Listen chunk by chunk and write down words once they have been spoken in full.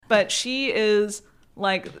but she is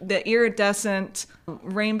like the iridescent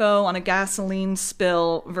rainbow on a gasoline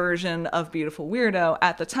spill version of Beautiful Weirdo.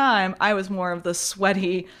 At the time, I was more of the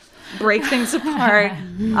sweaty, break things apart.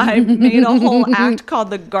 I made a whole act called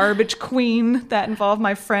the Garbage Queen that involved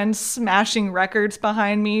my friends smashing records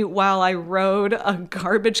behind me while I rode a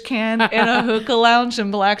garbage can in a hookah lounge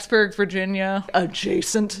in Blacksburg, Virginia,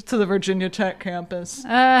 adjacent to the Virginia Tech campus. Go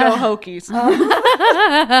Hokies. From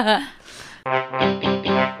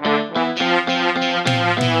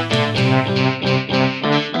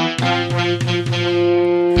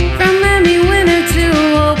Emmy winner to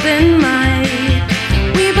open mic,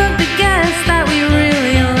 we book the guests that we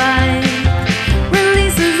really like.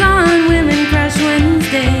 Releases on Women Crush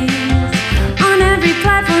Wednesdays, on every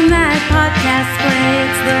platform that podcasts play.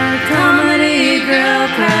 It's the Comedy Girl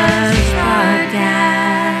Crush Podcast.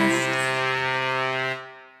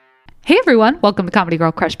 Hey everyone, welcome to Comedy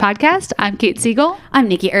Girl Crush Podcast. I'm Kate Siegel. I'm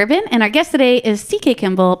Nikki Urban, and our guest today is CK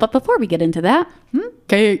Kimball. But before we get into that,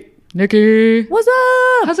 Kate. Nikki. what's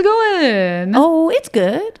up? How's it going? Oh, it's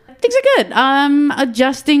good. Things are good. I'm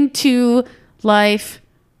adjusting to life.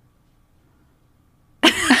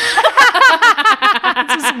 Just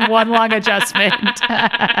one long adjustment.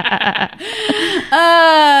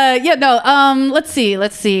 Let's see.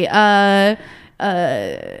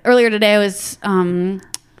 Earlier today I was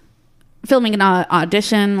filming an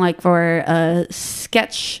audition like for a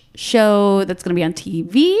sketch show that's going to be on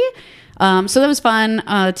TV. So that was fun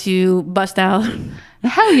to bust out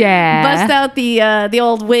Hell yeah. bust out the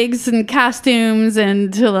old wigs and costumes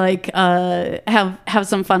and to like have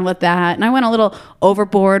some fun with that. And I went a little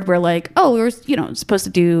overboard where like, we were supposed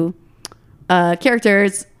to do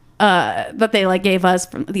characters that they like gave us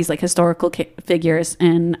from these like historical figures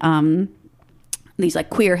and these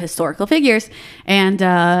like queer historical figures, and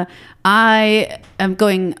I am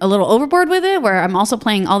going a little overboard with it where I'm also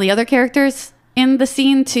playing all the other characters in the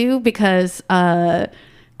scene too because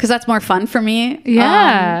that's more fun for me.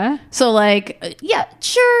 Yeah. So like,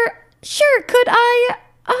 sure. Could I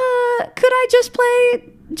just play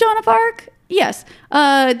Joan of Arc? Yes.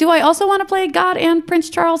 Do I also want to play God and Prince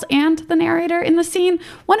Charles and the narrator in the scene?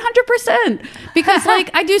 100%. Because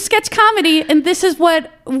like I do sketch comedy and this is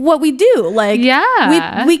what we do. Like,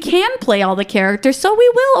 yeah, we can play all the characters, so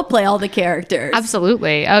we will play all the characters.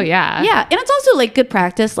 Absolutely. Oh yeah. Yeah. And it's also like good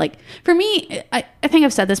practice. Like for me, I think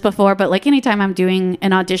I've said this before, but like anytime I'm doing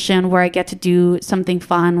an audition where I get to do something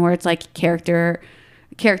fun, where it's like character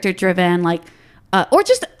driven, like, or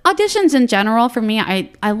just auditions in general, for me,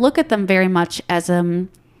 I look at them very much as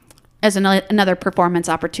another performance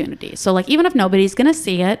opportunity. So like even if nobody's gonna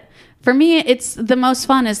see it, for me it's the most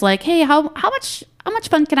fun is like, hey, how much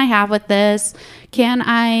fun can I have with this? Can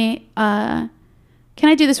I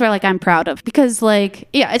do this where like I'm proud of? Because like,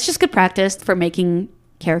 yeah, it's just good practice for making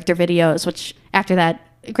character videos, which after that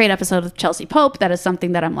great episode with Chelsea Pope, that is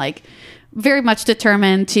something that I'm like very much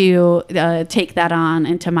determined to take that on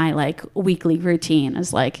into my like weekly routine,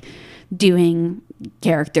 is like doing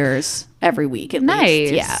characters every week at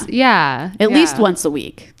least. At least once a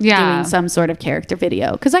week. Doing some sort of character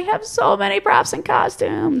video because I have so many props and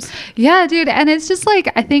costumes. Yeah, dude. And it's just like,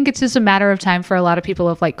 I think it's just a matter of time for a lot of people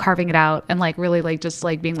of like carving it out and like really like just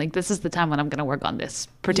like being like, this is the time when I'm going to work on this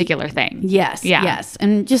particular thing. Yes.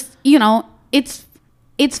 And just,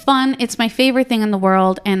 it's fun. It's my favorite thing in the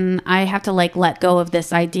world. And I have to like let go of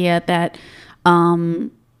this idea that,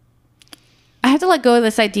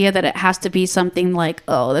 it has to be something like,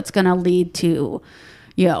 that's going to lead to,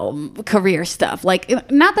 career stuff.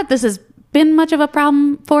 Like, not that this has been much of a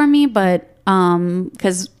problem for me, but,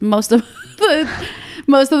 cause most of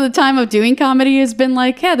the time of doing comedy has been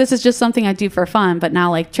like, yeah, this is just something I do for fun. But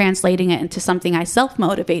now like translating it into something I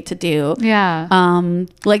self-motivate to do. Yeah.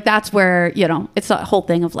 Like that's where, it's a whole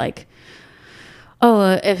thing of like,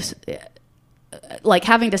 if like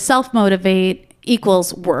having to self-motivate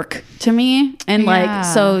equals work to me. And like,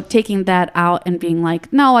 so taking that out and being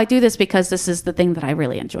like, no, I do this because this is the thing that I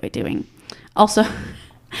really enjoy doing. Also,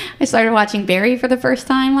 I started watching Barry for the first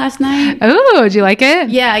time last night. Oh, did you like it?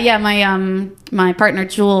 Yeah. My partner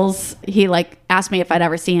Jules, he like asked me if I'd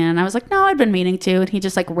ever seen it, and I was like, no, I'd been meaning to. And he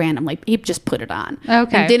just like randomly, he just put it on.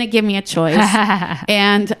 Okay. And didn't give me a choice.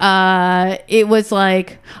 And it was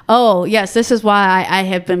like, oh yes, this is why I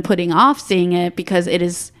have been putting off seeing it, because it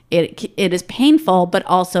is painful, but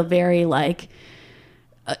also very like,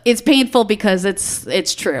 it's painful because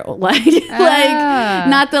it's true. Like, like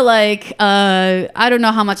not the like, I don't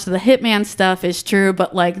know how much of the Hitman stuff is true,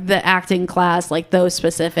 but like the acting class, like those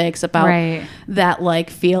specifics about that, like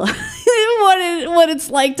feel what it's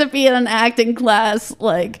like to be in an acting class.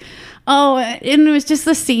 Like, and it was just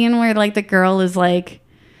the scene where like the girl is like,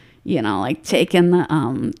 you know, like taking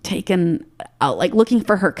out, like looking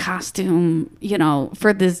for her costume, you know,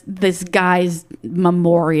 for this guy's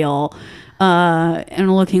memorial,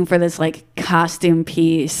 and looking for this like costume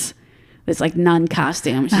piece, this like nun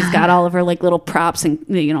costume. She's got all of her like little props and,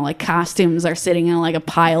 you know, like costumes are sitting in like a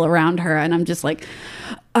pile around her, and I'm just like,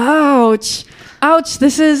 ouch,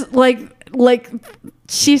 this is like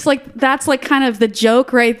she's like, that's like kind of the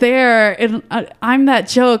joke right there, and I'm that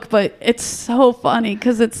joke, but it's so funny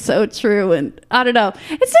because it's so true. And I don't know, it's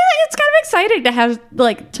kind of exciting to have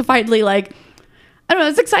like to finally like, I don't know,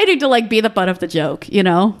 it's exciting to like be the butt of the joke, you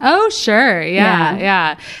know? Oh, sure.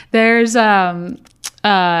 Yeah. There's Todd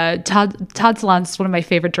Solondz, one of my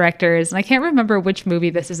favorite directors, and I can't remember which movie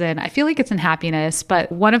this is in. I feel like it's in Happiness,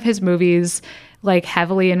 but one of his movies like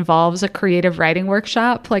heavily involves a creative writing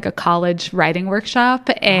workshop, like a college writing workshop.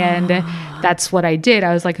 And that's what I did.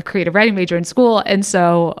 I was like a creative writing major in school. And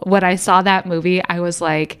so when I saw that movie, I was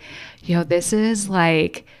like, yo, this is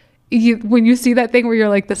like, when you see that thing where you're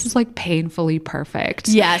like, this is like painfully perfect.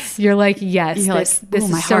 Yes. You're like, yes, You're this like, is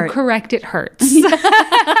my so heart. correct. It hurts.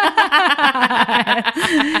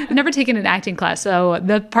 I've never taken an acting class. So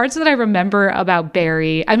the parts that I remember about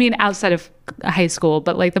Barry, I mean, outside of high school,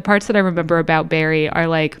 but like the parts that I remember about Barry are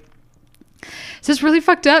like, this is really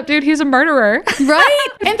fucked up, dude. He's a murderer. Right?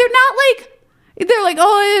 And they're like,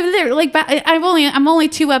 oh, they're like, I'm only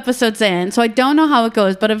 2 episodes in, so I don't know how it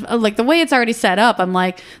goes. But if, like the way it's already set up, I'm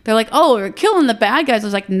like, they're like, oh, we're killing the bad guys. I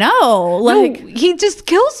was like, no, like No, he just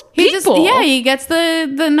kills people. He gets the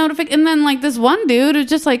notification, and then like this one dude is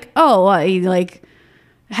just like, oh, he like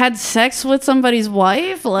had sex with somebody's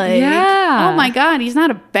wife, like, Yeah. oh my god, he's not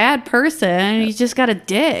a bad person. He's just got a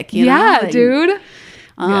dick, you know? Yeah, Like, dude.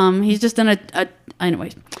 He's just in a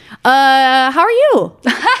anyways. How are you?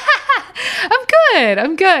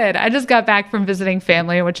 I'm good. I just got back from visiting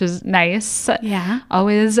family, which is nice. Yeah.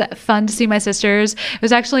 Always fun to see my sisters. It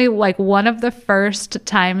was actually like one of the first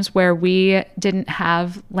times where we didn't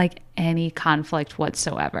have like any conflict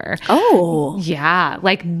whatsoever. Oh. Yeah,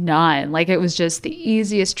 like none. Like it was just the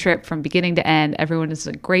easiest trip from beginning to end. Everyone was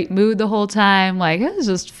in a great mood the whole time. Like it was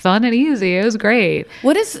just fun and easy. It was great.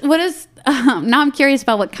 What is now I'm curious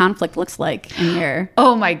about what conflict looks like in your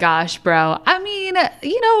Oh my gosh, bro. I mean,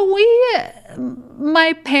 you know,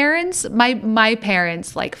 my parents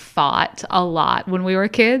like fought a lot when we were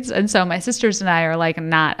kids. And so my sisters and I are like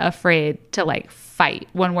not afraid to like fight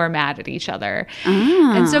when we're mad at each other.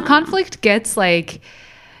 And so conflict gets like,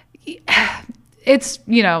 it's,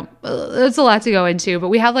 you know, it's a lot to go into, but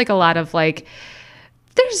we have like a lot of like,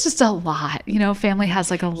 there's just a lot, you know, family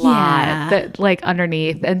has like a lot that like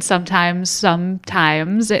underneath. And sometimes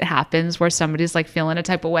it happens where somebody's like feeling a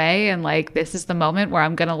type of way. And like, this is the moment where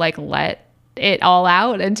I'm going to like let it all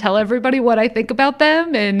out and tell everybody what I think about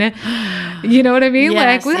them. And you know what I mean?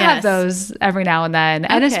 Yes, like we yes. have those every now and then.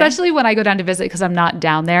 And Okay. especially when I go down to visit, because I'm not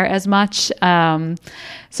down there as much.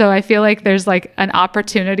 So I feel like there's like an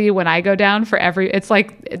opportunity when I go down for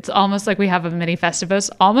it's almost like we have a mini Festivus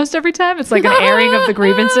almost every time. It's like an airing of the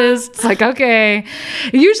grievances. It's like, okay,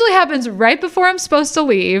 it usually happens right before I'm supposed to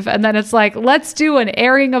leave. And then it's like, let's do an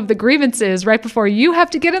airing of the grievances right before you have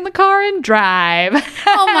to get in the car and drive.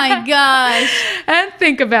 Oh my gosh. And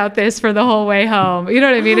think about this for the whole way home. You know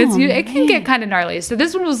what I mean? It can get kind of gnarly. So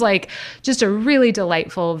this one was like just a really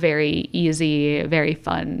delightful, very easy, very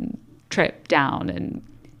fun trip down. And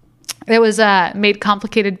it was made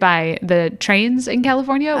complicated by the trains in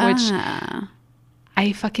California, which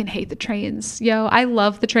I fucking hate the trains. Yo, I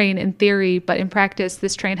love the train in theory, but in practice,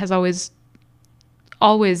 this train has always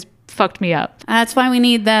fucked me up. That's why we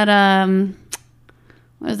need that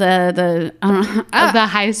what is the I don't know. The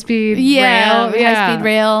high-speed Yeah, rail. Yeah. high speed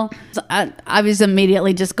rail. So I was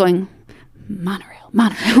immediately just going monorail.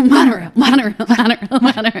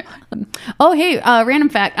 Oh, hey, random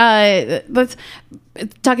fact. Let's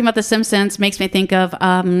talking about The Simpsons makes me think of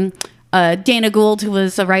Dana Gould, who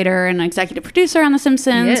was a writer and executive producer on The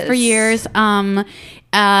Simpsons Yes. for years. And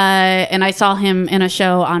I saw him in a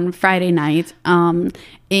show on Friday night.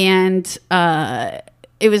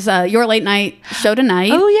 It was your late night show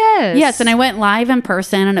tonight. Oh, yes. Yes, and I went live in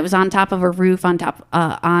person, and it was on top of a roof on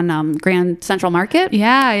Grand Central Market.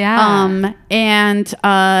 Yeah. And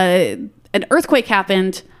an earthquake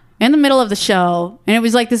happened in the middle of the show, and it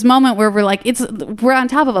was like this moment where we're on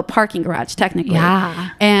top of a parking garage technically.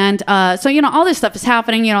 Yeah. And so you know all this stuff is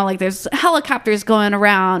happening. You know, like there's helicopters going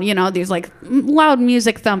around. You know, there's like loud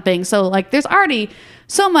music thumping. So like there's already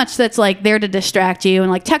so much that's like there to distract you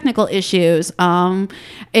and like technical issues. And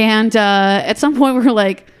at some point we were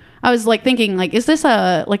like, I was like thinking like, is this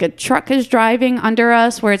a truck is driving under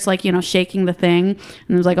us where it's like, shaking the thing?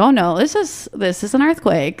 And I was like, oh no, this is an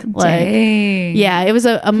earthquake. Like, Dang. yeah, it was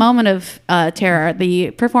a moment of terror.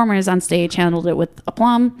 The performers on stage handled it with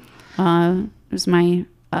aplomb. It was my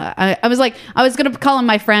I was like, I was gonna call him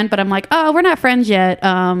my friend, but I'm like, oh, we're not friends yet,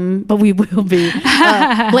 but we will be.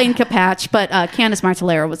 Blaine Capatch, but Candice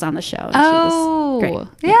Martellero was on the show. And she was great.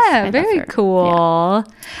 Yeah, Yes, I love very her. cool.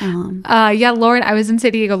 Yeah. Lauren, I was in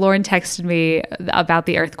San Diego. Lauren texted me about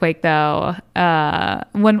the earthquake though.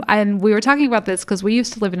 And we were talking about this because we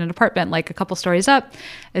used to live in an apartment like a couple stories up,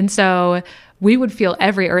 and so we would feel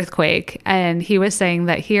every earthquake. And he was saying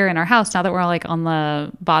that here in our house, now that we're like on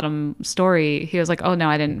the bottom story, he was like, oh no,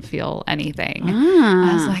 I didn't feel anything.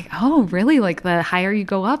 I was like, oh really? Like the higher you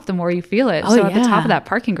go up, the more you feel it. Oh, So at the yeah. top of that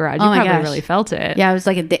parking garage, you Oh, my probably gosh. really felt it. Yeah, it was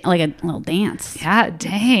like a little dance. Yeah,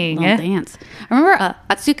 dang. Little dance. I remember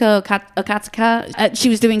Atsuko Okatsuka. She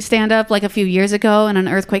was doing stand up like a few years ago, and an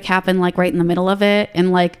earthquake happened like right in the middle of it,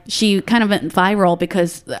 and like she kind of went viral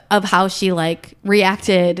because of how she like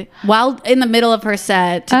reacted while in the middle of her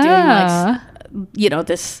set to doing like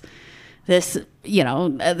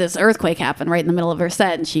this earthquake happened right in the middle of her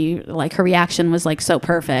set, and she like her reaction was like so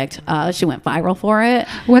perfect. She went viral for it.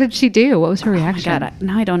 What did she do? What was her reaction? God,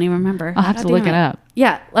 now I don't even remember. I'll have to God look damn it up.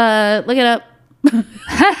 Yeah, look it up.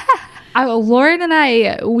 Lauren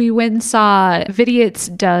and we went and saw Vidiot's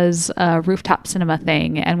does a rooftop cinema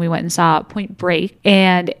thing, and we went and saw Point Break.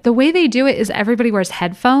 And the way they do it is everybody wears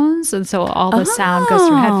headphones, and so all the sound goes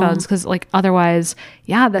through headphones because like otherwise,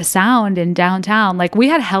 yeah, the sound in downtown, like we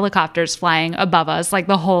had helicopters flying above us like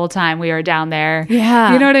the whole time we were down there.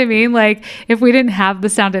 Yeah. You know what I mean? Like if we didn't have the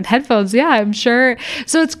sound in headphones, yeah, I'm sure.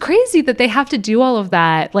 So it's crazy that they have to do all of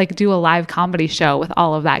that, like do a live comedy show with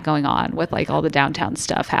all of that going on with like all the downtown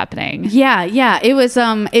stuff happening. Yeah, it was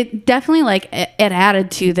it definitely like it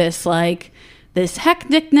added to this like this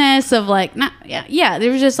hecticness of like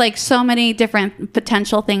there was just like so many different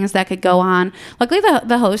potential things that could go on. Luckily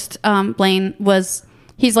the host Blaine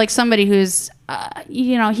he's like somebody who's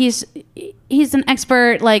he's an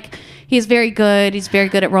expert, like he's very good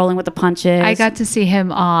at rolling with the punches. I got to see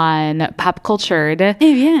him on Pop Cultured. yes.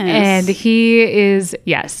 And he is,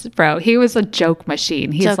 yes, bro, he was a joke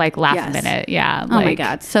machine. He's like laughing yes. in it. Yeah. Oh my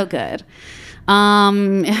God, so good.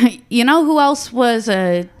 You know who else was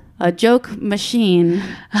a joke machine?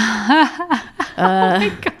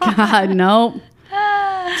 God, no.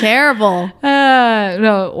 Terrible.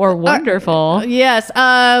 No, or wonderful. Yes.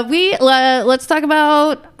 Let's talk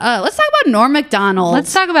about Norm Macdonald.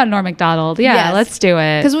 Let's talk about Norm Macdonald. Yeah, Yes. let's do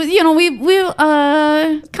it. Because we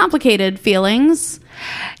complicated feelings.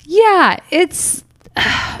 Yeah, it's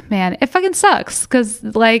man, it fucking sucks because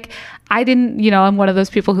like I didn't, I'm one of those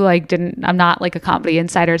people who like I'm not like a comedy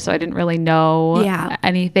insider, so I didn't really know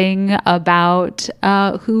anything about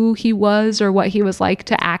who he was or what he was like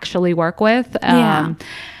to actually work with.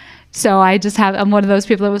 So I'm one of those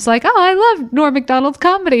people that was like, oh, I love Norm Macdonald's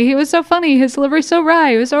comedy. He was so funny. His delivery's so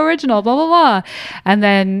wry. He was so original, blah, blah, blah. And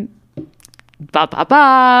then,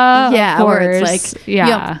 Yeah, of where it's course, like,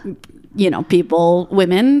 yeah.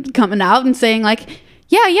 women coming out and saying like,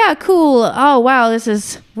 yeah, cool. Oh, wow, this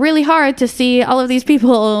is really hard to see all of these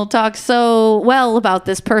people talk so well about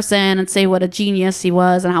this person and say what a genius he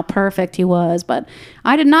was and how perfect he was. But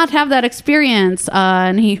I did not have that experience.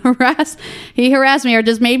 And he harassed me or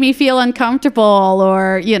just made me feel uncomfortable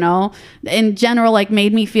or, in general, like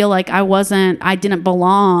made me feel like I didn't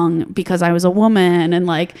belong because I was a woman. And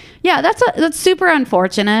like, yeah, that's super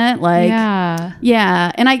unfortunate. Like,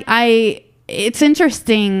 yeah. And it's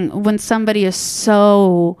interesting when somebody is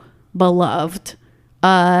so beloved,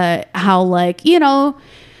 how like,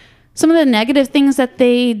 some of the negative things that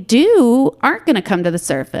they do aren't going to come to the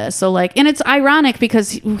surface. So like, and it's ironic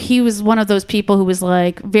because he was one of those people who was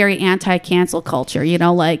like very anti-cancel culture,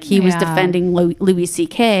 like he was defending Louis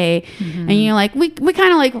C.K. And like, we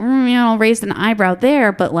kind of like, raised an eyebrow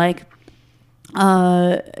there, but like,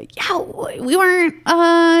 we weren't,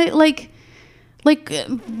 like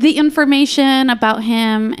the information about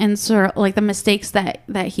him and sort of like the mistakes that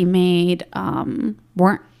he made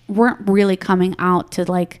weren't really coming out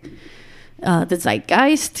to like the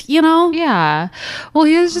zeitgeist, Yeah. Well,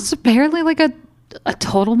 he was just apparently like a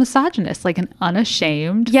total misogynist, like an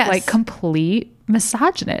unashamed, like complete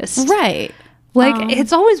misogynist. Right. Like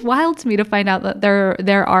it's always wild to me to find out that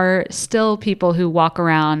there are still people who walk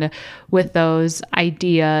around with those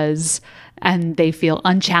ideas and they feel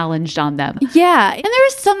unchallenged on them. Yeah. And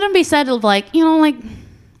there's something to be said of like,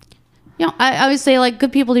 you know, I always say like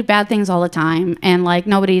good people do bad things all the time, and like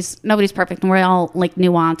nobody's perfect, and we're all like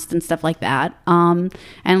nuanced and stuff like that. And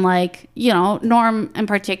like, you know, Norm in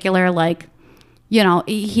particular, like, you know,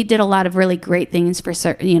 he did a lot of really great things for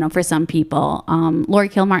for some people. Lori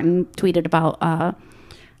Kilmartin tweeted about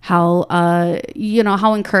how you know,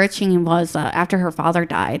 how encouraging it was after her father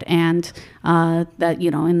died, and that, you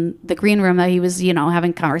know, in the green room that he was, you know,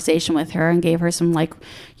 having conversation with her and gave her some like,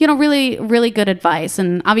 you know, really, really good advice.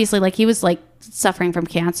 And obviously like he was like suffering from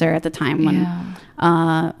cancer at the time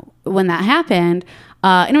when that happened.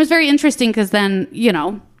 And it was very interesting because then, you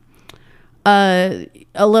know, a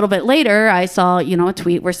little bit later, I saw, you know, a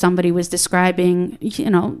tweet where somebody was describing, you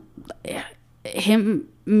know, him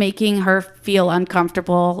making her feel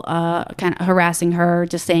uncomfortable, kind of harassing her,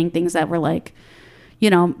 just saying things that were like, you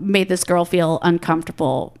know, made this girl feel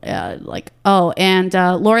uncomfortable. Like, oh, and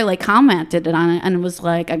Lori like commented on it and was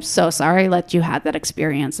like, I'm so sorry that you had that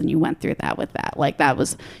experience and you went through that with that. Like, that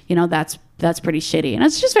was, you know, that's pretty shitty. And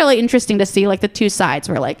it's just really interesting to see like the two sides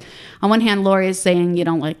where like on one hand, Lori is saying, you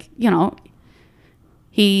know, like, you know,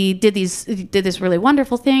 he did this really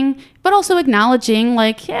wonderful thing, but also acknowledging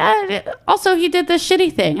like, yeah, also he did this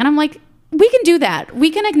shitty thing. And I'm like, we can do that. We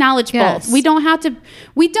can acknowledge both. We don't have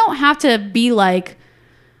to be like,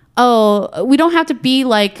 oh, we don't have to be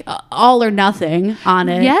like all or nothing on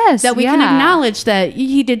it. Yes, that we can acknowledge that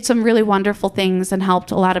he did some really wonderful things and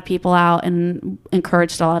helped a lot of people out and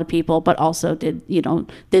encouraged a lot of people, but also did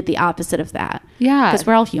the opposite of that. Yeah. Because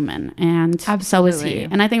we're all human, and Absolutely. so is he.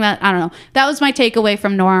 And I think that, I don't know, that was my takeaway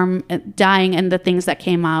from Norm dying, and the things that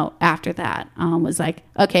came out after that was like,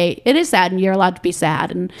 okay, it is sad and you're allowed to be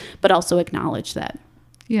sad, but also acknowledge that.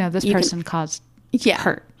 Yeah, this person caused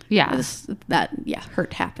hurt. Yeah.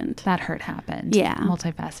 Hurt happened. That hurt happened. Yeah.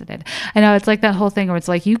 Multifaceted. I know, it's like that whole thing where it's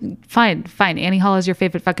like, you fine. Annie Hall is your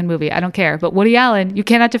favorite fucking movie. I don't care. But Woody Allen, you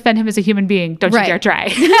cannot defend him as a human being. Don't you dare try.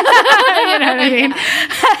 You know what I mean?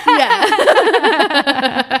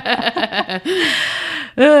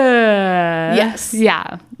 Yeah. Yes.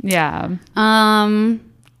 Yeah. Yeah.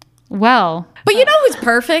 Well. But you know who's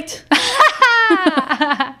perfect?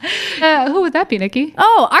 Who would that be, Nikki?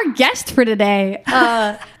 Oh, our guest for today.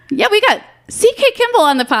 Yeah, we got C.K. Kimball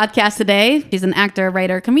on the podcast today. She's an actor,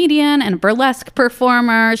 writer, comedian, and burlesque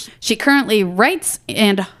performer. She currently writes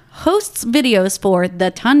and hosts videos for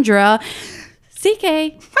The Tundra.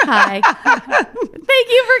 C.K., hi. Thank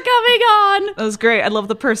you for coming on. That was great. I love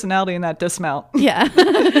the personality in that dismount. Yeah.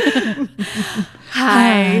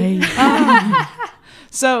 Hi.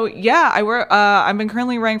 So yeah, I've been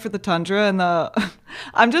currently writing for The Tundra, and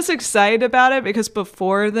I'm just excited about it because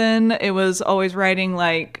before then it was always writing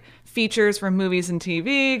like features for movies and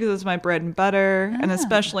TV because it's my bread and butter, and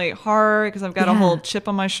especially horror because I've got a whole chip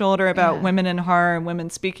on my shoulder about women in horror and women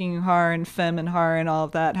speaking in horror and femme in horror and all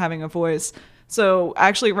of that having a voice. So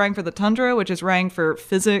actually writing for The Tundra, which is writing for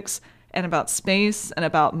physics and about space and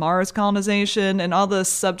about Mars colonization and all the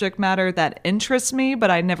subject matter that interests me,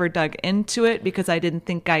 but I never dug into it because I didn't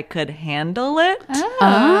think I could handle it,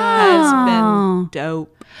 has been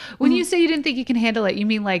dope. When you say you didn't think you can handle it, you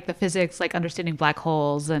mean like the physics, like understanding black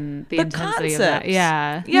holes and the intensity of that.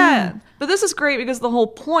 Yeah. But this is great because the whole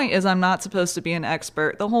point is I'm not supposed to be an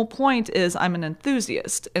expert. The whole point is I'm an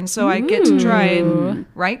enthusiast. And so I get to try and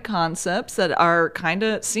write concepts that are kind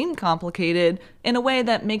of seem complicated in a way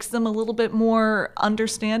that makes them a little bit more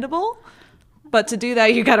understandable. But to do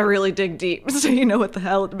that, you got to really dig deep so you know what the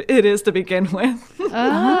hell it is to begin with.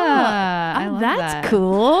 I love That's that.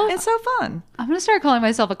 cool. It's so fun. I'm going to start calling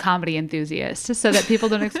myself a comedy enthusiast just so that people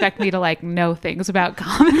don't expect me to like know things about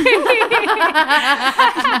comedy.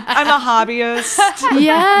 I'm a hobbyist.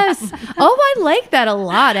 Yes. Oh, I like that a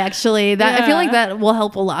lot, actually. I feel like that will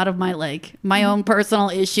help a lot of my own personal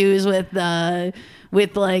issues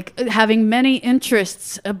with like having many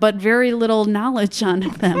interests but very little knowledge on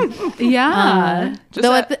them. Yeah.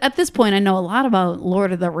 Though at this point, I know a lot about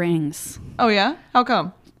Lord of the Rings. Oh, yeah? How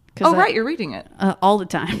come? Oh, right. You're reading it. All the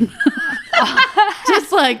time.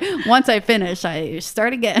 Just like once I finish, I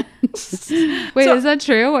start again. Wait, is that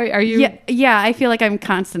true? Are you? Yeah. I feel like I'm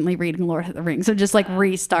constantly reading Lord of the Rings. I'm just like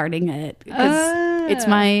restarting it because it's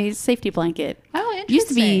my safety blanket. Oh, interesting. Used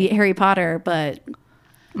to be Harry Potter, but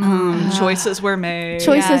Choices were made.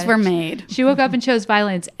 choices were made. She woke up and chose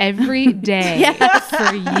violence every day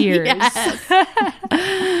for years. Yes.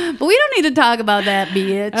 But we don't need to talk about that,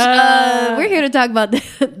 bitch. We're here to talk about this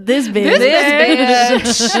bitch.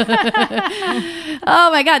 This bitch.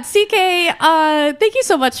 Oh my God, CK! Thank you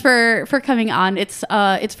so much for coming on. It's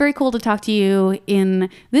very cool to talk to you in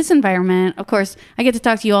this environment. Of course, I get to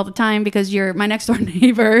talk to you all the time because you're my next door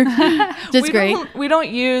neighbor. Just great. We don't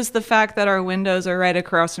use the fact that our windows are right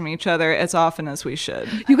across across from each other as often as we should.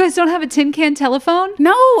 You guys don't have a tin can telephone?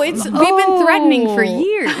 No, we've been threatening for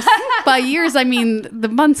years. By years, I mean the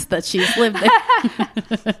months that she's lived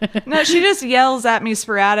there. No, she just yells at me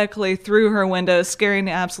sporadically through her window, scaring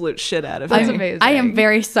the absolute shit out of me. That's amazing. I am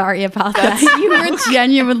very sorry about that. You were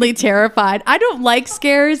genuinely terrified. I don't like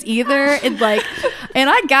scares either. And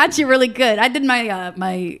I got you really good. I did my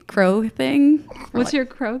my crow thing. What's your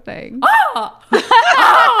crow thing?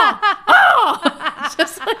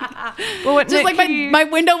 Just Like my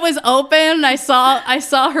window was open and I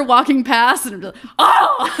saw her walking past and I'm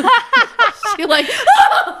just she like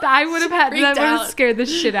I would have had that freaked would have out. scared the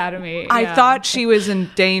shit out of me. I Yeah. thought she was in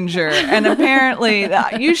danger, and apparently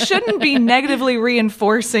you shouldn't be negatively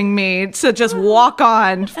reinforcing me to just walk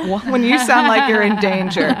on when you sound like you're in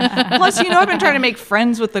danger. Plus, I've been trying to make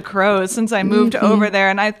friends with the crows since I moved over there,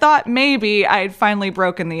 and I thought maybe I had finally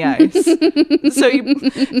broken the ice. So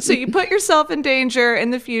you put yourself in danger in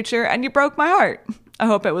the future, and you broke my heart. I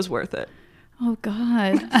hope it was worth it. oh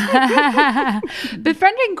god.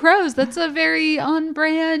 Befriending crows, that's a very on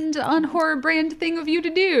horror brand thing of you to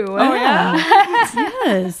do. Oh yeah,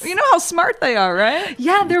 Yes. you know how smart they are, right?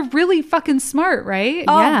 Yeah, they're really fucking smart, right?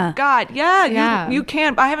 Yeah. Oh God, yeah. Yeah. You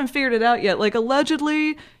can't. I haven't figured it out yet. Like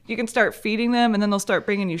allegedly, you can start feeding them, and then they'll start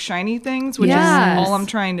bringing you shiny things, which Yes. is all I'm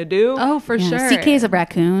trying to do. Oh, for Yeah, sure. CK is a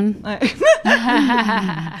raccoon.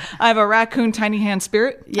 I have a raccoon tiny hand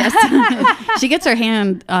spirit. Yes. She gets her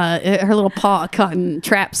hand, her little paw caught in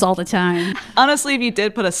traps all the time. Honestly, if you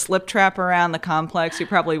did put a slip trap around the complex, you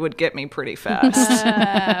probably would get me pretty fast.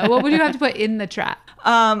 What would you have to put in the trap?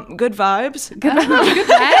 Good vibes.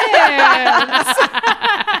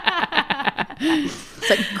 It's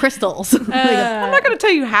like crystals. I'm not going to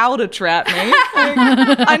tell you how to trap me.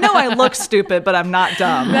 I know I look stupid, but I'm not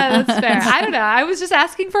dumb. That's fair. I don't know. I was just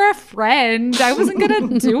asking for a friend. I wasn't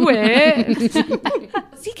gonna do it.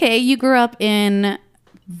 CK, you grew up in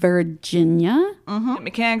Virginia.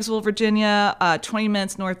 Mechanicsville, Virginia, 20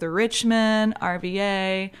 minutes north of Richmond,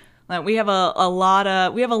 RVA. We have a lot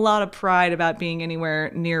of pride about being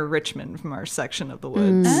anywhere near Richmond from our section of the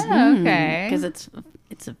woods. Oh, okay. Because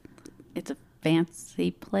it's a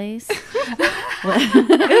fancy place.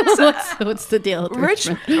 What's the deal with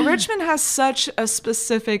Richmond? Richmond has such a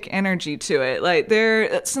specific energy to it. Like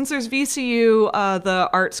since there's VCU, the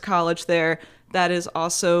arts college there, that is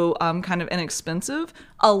also kind of inexpensive.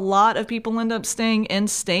 A lot of people end up staying in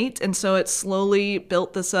state, and so it slowly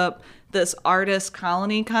built this artist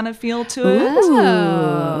colony kind of feel to it.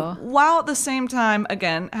 Oh. While at the same time,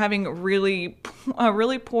 again, having a really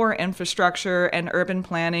poor infrastructure and urban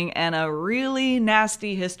planning and a really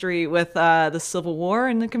nasty history with the Civil War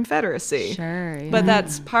and the Confederacy. Sure. Yeah. But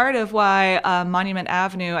that's part of why Monument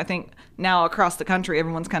Avenue, I think now across the country,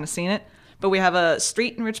 everyone's kind of seen it. But we have a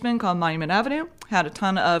street in Richmond called Monument Avenue, had a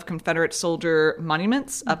ton of Confederate soldier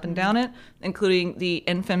monuments up and down it, including the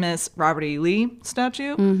infamous Robert E. Lee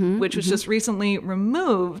statue, which was just recently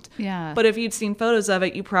removed. Yeah. But if you'd seen photos of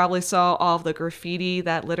it, you probably saw all of the graffiti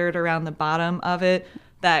that littered around the bottom of it,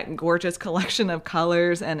 that gorgeous collection of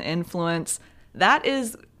colors and influence. That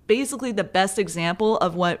is basically the best example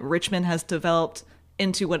of what Richmond has developed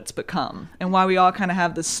into what it's become, and why we all kind of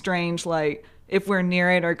have this strange, like, if we're near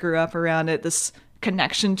it or grew up around it, this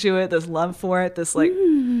connection to it, this love for it, this like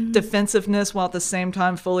defensiveness, while at the same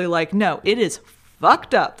time fully like, no, it is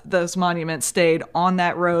fucked up those monuments stayed on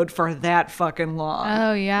that road for that fucking long.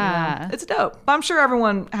 Oh yeah. It's dope. I'm sure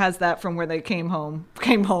everyone has that from where they came from.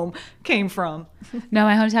 No,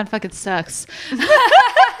 my hometown fucking sucks.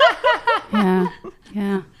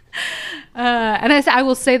 Yeah. And I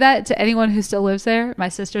will say that to anyone who still lives there. My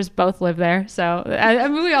sisters both live there, so I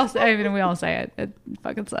mean we all say it. It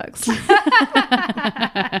fucking sucks.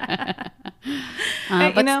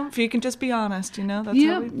 Hey, if you can just be honest, that's how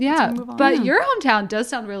we move on. But your hometown does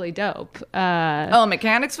sound really dope.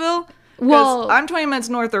 Mechanicsville? Well- I'm 20 minutes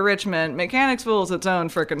north of Richmond. Mechanicsville is its own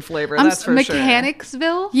freaking flavor. That's for sure.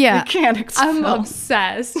 Mechanicsville? Yeah. Mechanicsville. I'm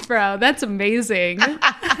obsessed, bro. That's amazing.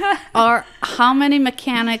 How many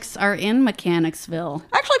mechanics are in Mechanicsville?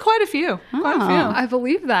 Actually, quite a few. I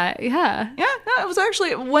believe that. Yeah. Yeah, no, it was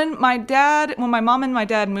actually when my mom and my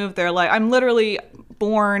dad moved there, like I'm literally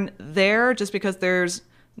born there just because there's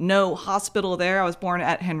no hospital there. I was born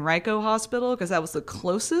at Henrico Hospital because that was the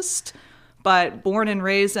closest. But born and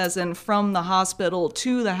raised as in from the hospital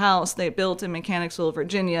to the house they built in Mechanicsville,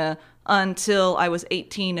 Virginia, until I was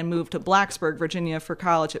 18 and moved to Blacksburg, Virginia for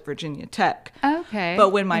college at Virginia Tech. Okay. But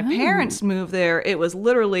when my parents moved there, it was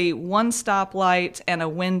literally one stoplight and a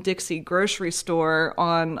Winn-Dixie grocery store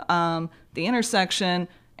on the intersection.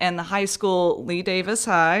 and the high school Lee Davis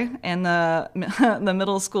High, and the the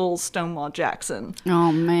middle school Stonewall Jackson.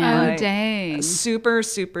 Oh man. Oh, Like, dang. Super,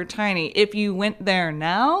 super tiny. If you went there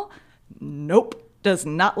now, nope. Does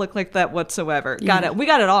not look like that whatsoever. Got it. We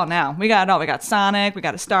got it all now. We got it all. We got Sonic. We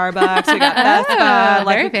got a Starbucks. We got Best Buy.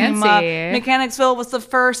 very we came up. fancy. Mechanicsville was the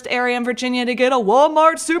first area in Virginia to get a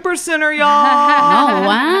Walmart Supercenter, y'all. Oh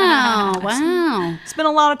wow. Wow. Spent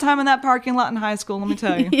a lot of time in that parking lot in high school, let me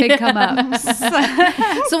tell you. Big come up.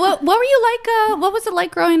 So what were you like? What was it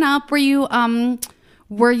like growing up? Were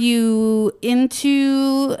you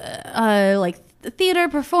into like theater,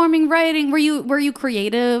 performing, writing? Were you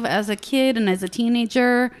creative as a kid and as a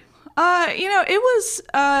teenager?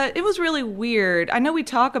 It was really weird. I know we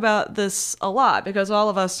talk about this a lot because all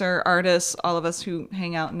of us are artists, all of us who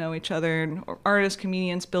hang out and know each other, and artists,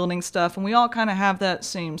 comedians, building stuff, and we all kind of have that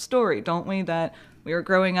same story, don't we? That we were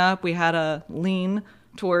growing up, we had a lean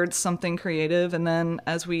towards something creative, and then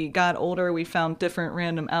as we got older, we found different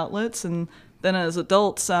random outlets, and then as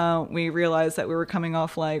adults, we realized that we were coming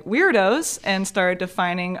off like weirdos and started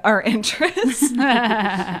defining our interests. In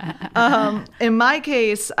my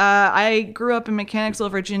case, I grew up in Mechanicsville,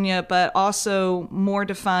 Virginia, but also more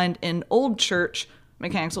defined in Old Church,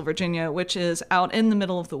 Mechanicsville, Virginia, which is out in the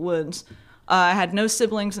middle of the woods. I had no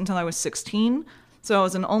siblings until I was 16, so I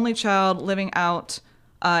was an only child living out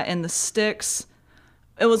in the sticks.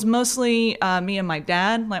 It was mostly me and my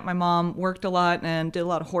dad. Like, my mom worked a lot and did a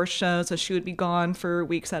lot of horse shows, so she would be gone for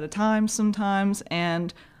weeks at a time sometimes.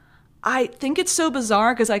 And I think it's so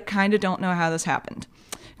bizarre because I kind of don't know how this happened.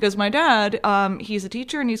 Because my dad, he's a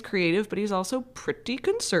teacher and he's creative, but he's also pretty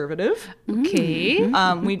conservative. Okay.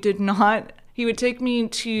 We did not. He would take me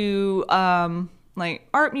to like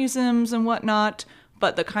art museums and whatnot,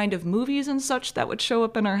 but the kind of movies and such that would show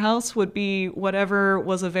up in our house would be whatever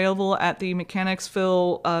was available at the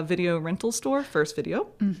Mechanicsville video rental store, First Video.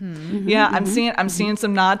 Mm-hmm. Yeah, I'm seeing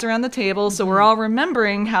some nods around the table, so we're all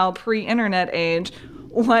remembering how pre-internet age,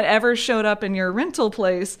 whatever showed up in your rental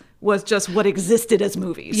place was just what existed as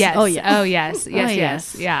movies. Yes. Oh, yeah. Oh, yes. Yes, Oh, yes.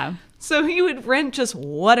 yes. Yeah. So he would rent just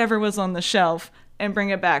whatever was on the shelf and bring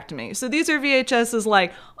it back to me. So these are VHSs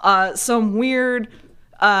like some weird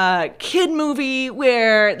kid movie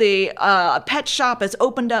where the pet shop is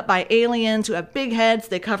opened up by aliens who have big heads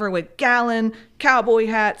they cover with gallon cowboy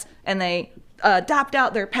hats, and they adopt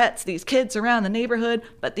out their pets, these kids around the neighborhood,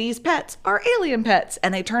 but these pets are alien pets,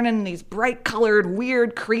 and they turn into these bright colored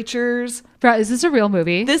weird creatures. Bro, is this a real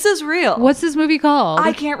movie? This is real. What's this movie called?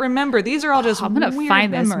 I can't remember. These are all just I'm gonna weird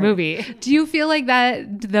find this memories. movie. Do you feel like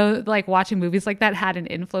that, though, like watching movies like that had an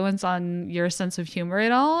influence on your sense of humor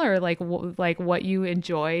at all, or like like what you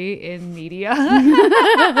enjoy in media?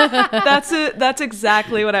 That's it. That's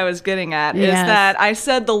exactly what I was getting at. Is Yes. that I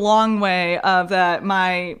said the long way of that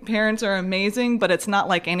my parents are amazing, but it's not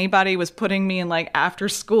like anybody was putting me in like after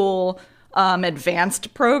school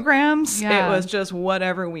advanced programs. Yeah. It was just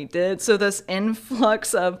whatever we did. So this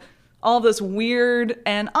influx of all this weird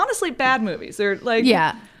and honestly bad movies. They're like,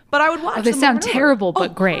 Yeah. But I would watch. They them sound over and over. terrible,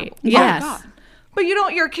 but great. Yes. God. But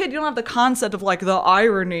you're a kid. You don't have the concept of like the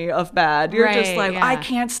irony of bad. You're just Right, like, yeah. I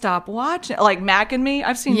can't stop watching. Like Mac and Me.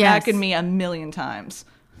 I've seen Yes. Mac and Me a million times.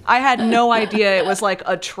 I had no idea it was like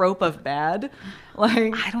a trope of bad.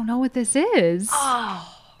 Like, I don't know what this is.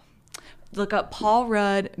 look up Paul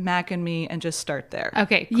Rudd, Mac and Me, and just start there.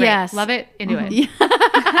 Okay, great. Yes. Love it. Into it.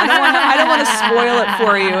 I don't want to spoil it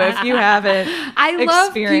for you if you haven't. I love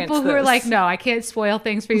experienced people who are this. like, no, I can't spoil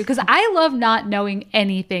things for you, because I love not knowing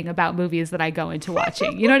anything about movies that I go into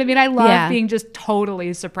watching. You know what I mean? I love Yeah. being just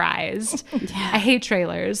totally surprised. I hate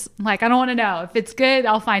trailers. Like, I don't want to know. If it's good,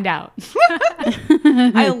 I'll find out.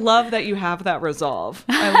 I love that you have that resolve.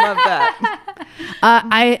 I love that.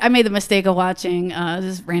 I made the mistake of watching this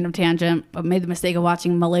is a random tangent, but made the mistake of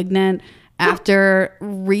watching Malignant after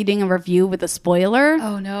reading a review with a spoiler.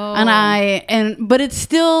 Oh, no. But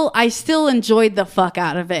I still enjoyed the fuck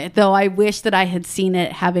out of it, though I wish that I had seen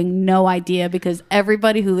it having no idea, because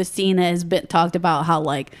everybody who has seen it has been talked about how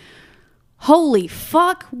like, holy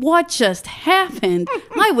fuck, what just happened?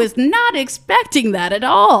 I was not expecting that at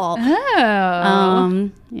all. Oh.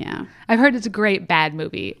 Yeah. I've heard it's a great bad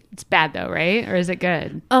movie. It's bad though, right? Or is it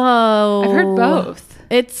good? Oh, I've heard both.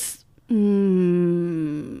 It's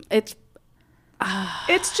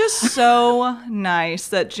It's just so nice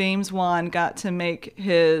that James Wan got to make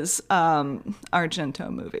his Argento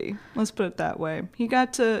movie. Let's put it that way.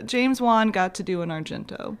 James Wan got to do an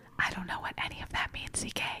Argento. I don't know what any of that means,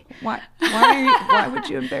 CK. Why would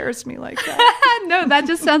you embarrass me like that? No, that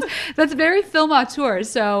just sounds, that's very film auteur.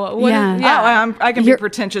 So what Yeah. Oh, I can be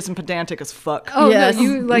pretentious and pedantic as fuck. Oh Yes.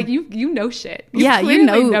 no, you know shit. Yeah, you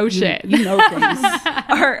clearly know shit. You know things.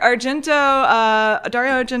 Dario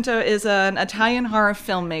Argento is an Italian horror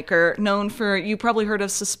filmmaker known for, you probably heard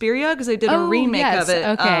of Suspiria because they did a Oh, remake yes, of it.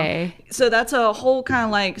 okay. So that's a whole kind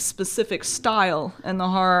of like specific style in the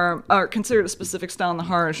horror, or considered a specific style in the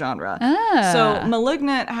horror genre. So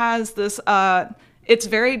Malignant has this, it's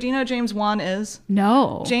very, do you know who James Wan is?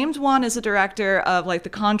 No. James Wan is a director of like The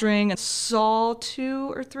Conjuring and Saw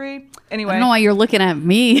 2 or 3. Anyway. I don't know why you're looking at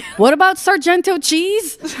me. What about Sargento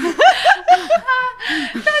cheese? That's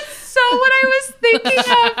so what I was thinking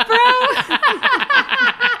of,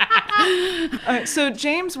 bro. So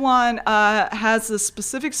James Wan has a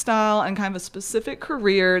specific style and kind of a specific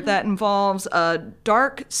career that involves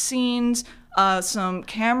dark scenes, some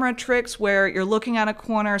camera tricks where you're looking at a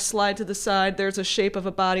corner, slide to the side, there's a shape of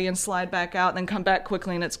a body, and slide back out, and then come back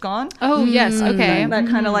quickly, and it's gone. Oh yes, okay. That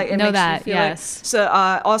kind of like it Know makes that, you feel yes. like, so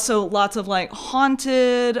also lots of like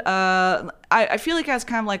haunted. I feel like it has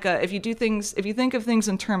kind of like if you think of things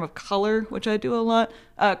in terms of color, which I do a lot,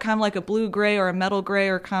 kind of like a blue gray or a metal gray,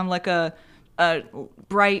 or kind of like a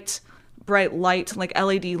bright light, like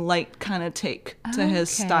LED light kind of take to his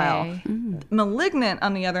style. Malignant,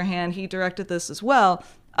 on the other hand, he directed this as well.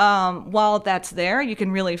 While that's there, you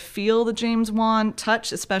can really feel the James Wan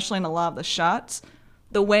touch, especially in a lot of the shots.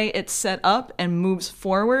 The way it's set up and moves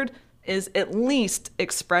forward is at least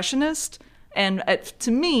expressionist, and it,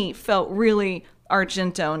 to me, felt really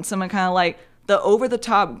Argento, and someone kind of like the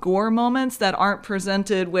over-the-top gore moments that aren't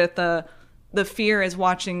presented with the fear as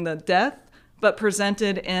watching the death, but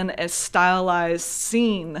presented in a stylized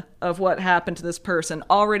scene of what happened to this person,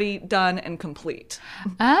 already done and complete.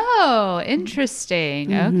 Oh,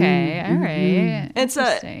 interesting. Okay, all right.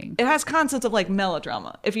 It has concepts of like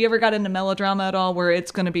melodrama. If you ever got into melodrama at all, where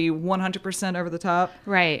it's going to be 100% over the top,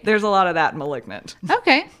 Right. There's a lot of that in Malignant.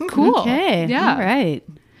 Okay, cool. Okay. Yeah. All right.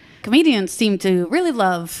 Comedians seem to really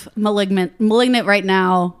love Malignant right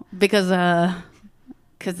now because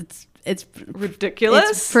it's Ridiculous.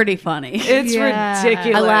 It's pretty funny. It's Yeah.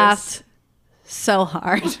 ridiculous. I laughed so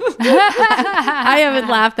hard. I haven't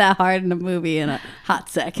laughed that hard in a movie in a hot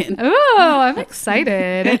second. Oh, I'm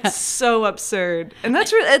excited. It's so absurd, and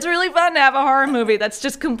it's really fun to have a horror movie that's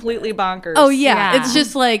just completely bonkers. Oh yeah, Yeah. it's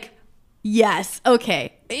just like yes,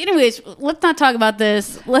 okay. Anyways, let's not talk about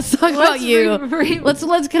this. Let's talk about you.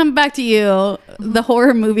 Let's come back to you. The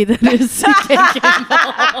horror movie that is CK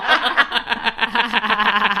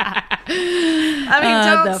I mean,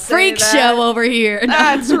 don't the say freak that. show over here.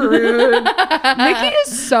 That's rude. Nikki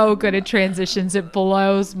is so good at transitions. It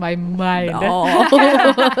blows my mind.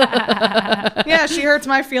 Yeah, she hurts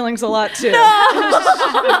my feelings a lot too.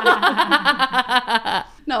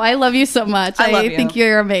 No, I love you so much. I love you. think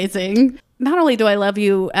you're amazing. Not only do I love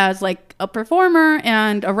you as like a performer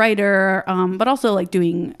and a writer, but also like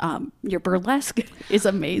doing your burlesque is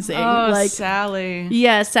amazing. Oh, like Sally.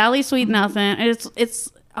 yeah, Sally Sweet Nothing.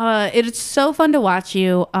 It's so fun to watch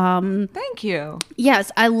you. Thank you.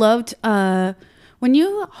 Yes, I loved when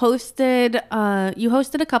you hosted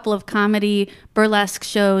a couple of comedy burlesque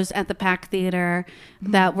shows at the Pack Theater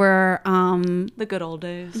that were The good old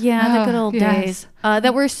days. the good old yes. days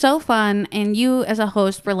that were so fun, and you as a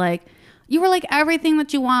host were like everything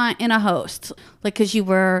that you want in a host, like because you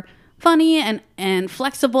were funny and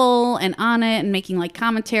flexible and on it and making like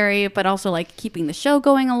commentary, but also like keeping the show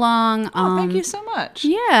going along. Oh, thank you so much.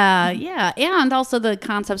 Yeah, and also the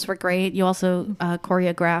concepts were great. You also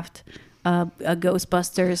choreographed a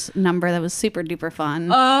Ghostbusters number that was super duper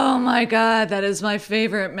fun. Oh my God, that is my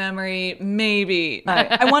favorite memory, maybe.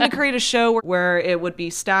 I want to create a show where it would be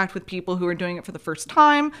stacked with people who are doing it for the first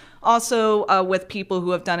time, also with people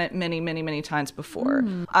who have done it many, many, many times before.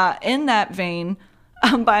 In that vein,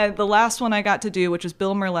 by the last one I got to do, which was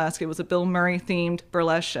Bill Murlesque, it was a Bill Murray themed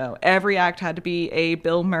burlesque show. Every act had to be a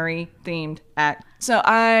Bill Murray themed act. So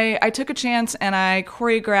I took a chance and I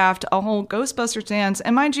choreographed a whole Ghostbusters dance.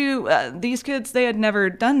 And mind you, these kids, they had never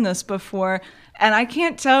done this before. And I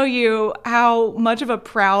can't tell you how much of a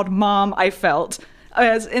proud mom I felt.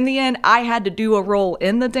 As in the end, I had to do a role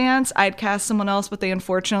in the dance. I'd cast someone else, but they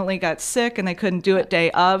unfortunately got sick and they couldn't do it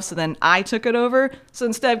day of. So then I took it over. So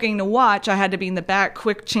instead of getting to watch, I had to be in the back,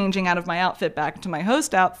 quick changing out of my outfit back to my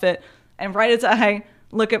host outfit. And right as I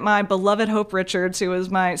look at my beloved Hope Richards, who was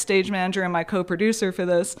my stage manager and my co-producer for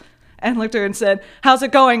this, and looked at her and said, "How's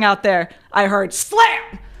it going out there?" I heard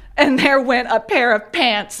slam, and there went a pair of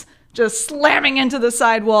pants just slamming into the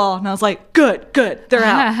side wall. And I was like, good, they're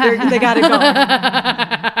out. They got it going.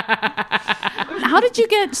 How did you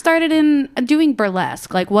get started in doing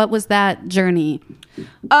burlesque? Like, what was that journey?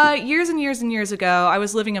 Years and years and years ago, I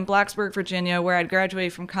was living in Blacksburg, Virginia, where I'd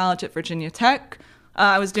graduated from college at Virginia Tech.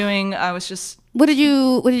 What did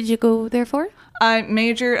you go there for? I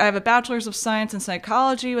have a bachelor's of science in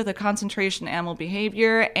psychology with a concentration in animal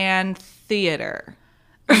behavior and theater.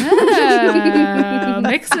 Oh,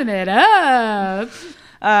 mixing it up.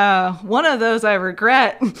 One of those I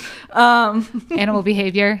regret. Animal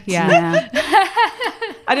behavior. Yeah.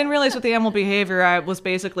 I didn't realize with the animal behavior, I was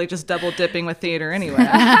basically just double dipping with theater anyway.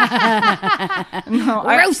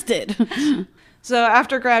 Roasted. So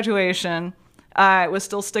after graduation, I was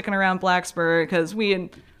still sticking around Blacksburg because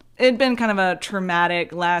it'd been kind of a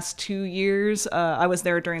traumatic last 2 years. I was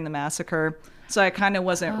there during the massacre. So I kind of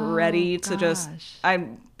wasn't ready to I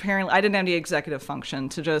didn't have the executive function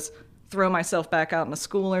to just throw myself back out into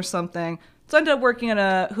school or something. So I ended up working at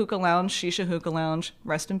a hookah lounge, Shisha Hookah Lounge,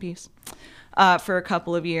 rest in peace, for a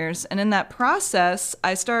couple of years. And in that process,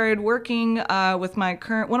 I started working with one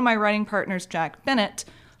of my writing partners, Jack Bennett,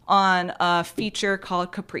 on a feature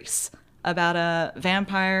called Caprice about a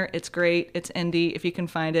vampire. It's great. It's indie. If you can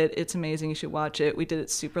find it, it's amazing. You should watch it. We did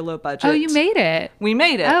it super low budget. Oh, you made it. We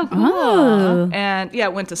made it. Oh, cool. And yeah,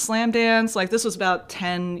 went to Slam Dance. Like, this was about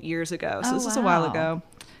 10 years ago. So this is a while ago.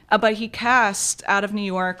 But he cast out of New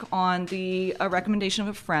York on the recommendation of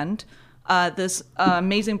a friend, this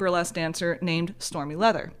amazing burlesque dancer named Stormy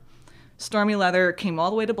Leather. Stormy Leather came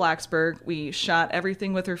all the way to Blacksburg. We shot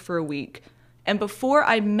everything with her for a week. And before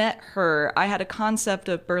I met her, I had a concept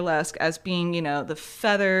of burlesque as being, the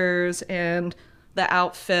feathers and the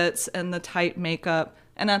outfits and the tight makeup.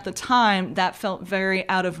 And at the time, that felt very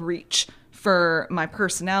out of reach for my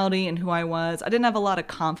personality and who I was. I didn't have a lot of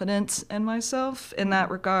confidence in myself in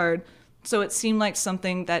that regard. So it seemed like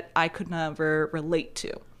something that I could never relate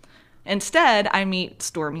to. Instead, I meet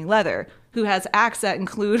Stormy Leather, who has acts that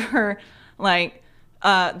include her,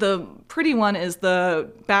 the pretty one is the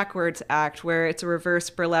backwards act, where it's a reverse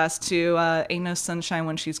burlesque to Ain't No Sunshine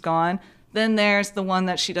When She's Gone. Then there's the one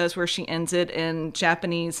that she does where she ends it in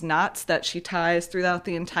Japanese knots that she ties throughout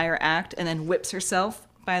the entire act and then whips herself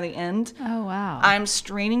by the end. Oh, wow. I'm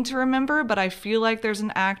straining to remember, but I feel like there's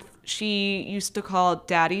an act she used to call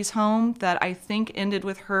Daddy's Home that I think ended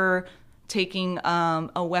with her taking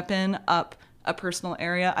a weapon up a personal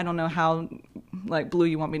area. I don't know how, Blue,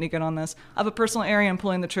 you want me to get on this. Of a personal area and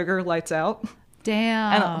pulling the trigger, lights out.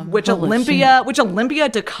 Damn. And, which Olympia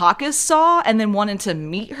Dukakis saw and then wanted to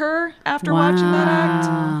meet her after watching that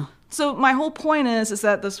act. So my whole point is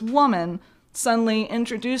that this woman suddenly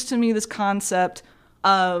introduced to me this concept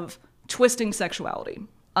of twisting sexuality,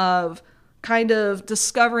 of kind of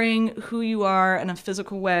discovering who you are in a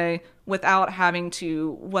physical way without having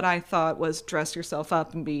to, what I thought was, dress yourself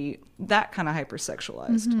up and be that kind of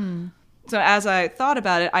hypersexualized. Mm-hmm. So as I thought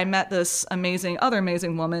about it, I met this other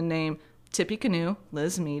amazing woman named Tippy Canoe,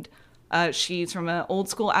 Liz Mead. She's from an old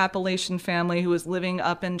school Appalachian family who was living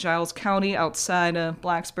up in Giles County outside of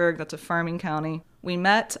Blacksburg. That's a farming county. We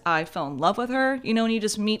met. I fell in love with her. When you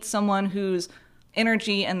just meet someone whose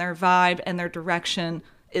energy and their vibe and their direction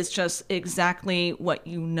is just exactly what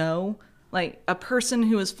you know. Like a person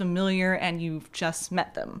who is familiar and you've just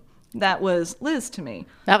met them. That was Liz to me.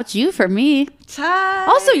 That was you for me. Tight.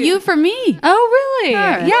 Also you for me. Oh, really? Sure.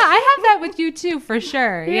 Yeah, I have that with you too, for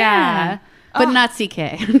sure. Yeah. But not CK. All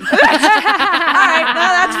right, no,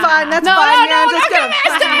 that's fine. That's fine. Yeah, I'm just gonna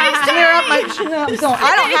clear up my. No,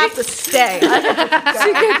 I don't have to stay.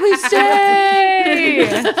 CK, please stay.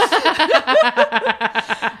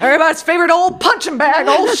 Everybody's favorite old punching bag,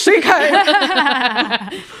 old CK.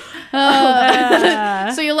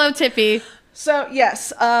 So you love Tippy. So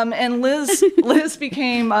yes, and Liz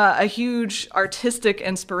became a huge artistic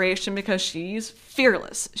inspiration because she's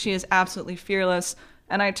fearless. She is absolutely fearless.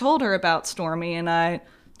 And I told her about Stormy, and I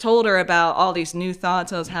told her about all these new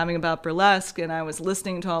thoughts I was having about burlesque, and I was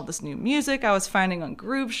listening to all this new music I was finding on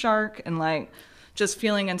Groove Shark, and just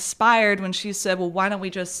feeling inspired when she said, well, why don't we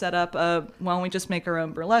just make our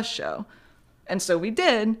own burlesque show? And so we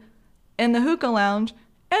did in the Hookah Lounge,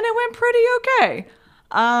 and it went pretty okay.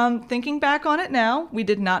 Thinking back on it now, we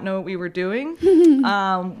did not know what we were doing.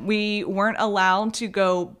 We weren't allowed to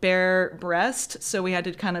go bare breast, so we had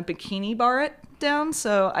to kind of bikini bar it down.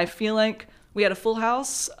 So I feel like we had a full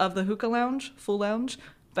house of the Hookah Lounge, full lounge,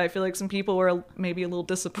 but I feel like some people were maybe a little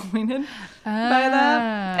disappointed by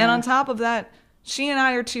that. And on top of that, she and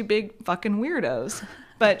I are two big fucking weirdos,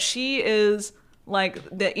 but she is like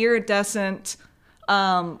the iridescent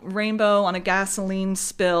rainbow on a gasoline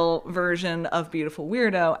spill version of Beautiful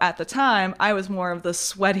Weirdo. At the time, I was more of the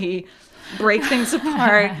sweaty, break things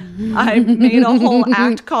apart. I made a whole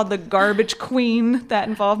act called the Garbage Queen that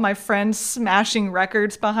involved my friends smashing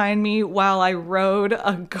records behind me while I rode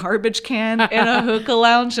a garbage can in a hookah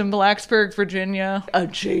lounge in Blacksburg, Virginia,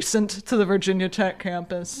 adjacent to the Virginia Tech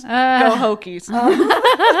campus. Go Hokies.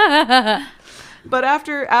 But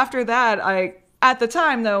after that, at the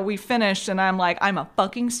time, though, we finished, and I'm like, I'm a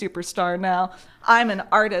fucking superstar now. I'm an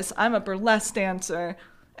artist. I'm a burlesque dancer.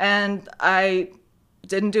 And I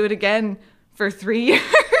didn't do it again for 3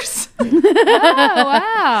 years. Oh,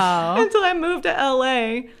 wow. Until I moved to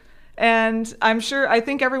LA. And I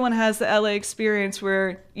think everyone has the LA experience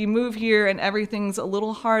where you move here and everything's a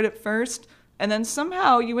little hard at first. And then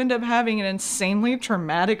somehow you end up having an insanely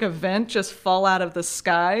traumatic event just fall out of the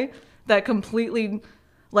sky that completely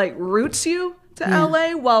roots you to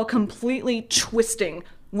LA while completely twisting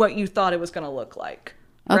what you thought it was going to look like.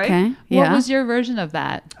 Right? Okay. Yeah. What was your version of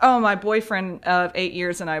that? Oh, my boyfriend of 8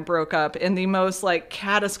 years and I broke up in the most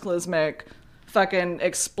cataclysmic fucking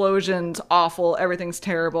explosions, awful, everything's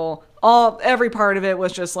terrible. Every part of it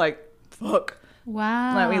was just fuck.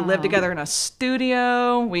 Wow. We lived together in a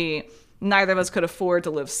studio. Neither of us could afford to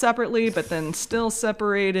live separately, but then still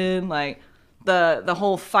separated. The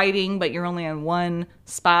whole fighting, but you're only in one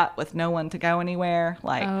spot with no one to go anywhere.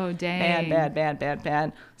 Oh, dang.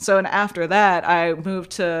 Bad. So, and after that, I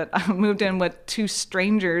moved in with two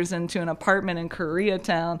strangers into an apartment in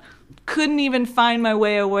Koreatown. Couldn't even find my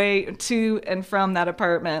way away to and from that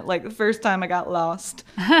apartment. The first time I got lost.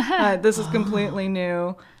 This is completely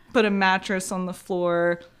new. Put a mattress on the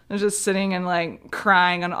floor. I was just sitting and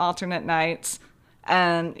crying on alternate nights.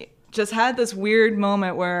 And just had this weird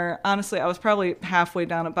moment where, honestly, I was probably halfway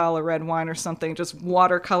down a bottle of red wine or something, just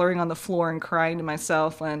watercoloring on the floor and crying to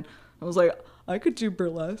myself. And I was like, I could do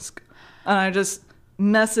burlesque. And I just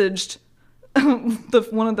messaged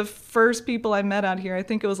one of the first people I met out here. I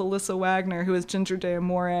think it was Alyssa Wagner, who is Ginger de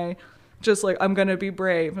Amore. Just I'm going to be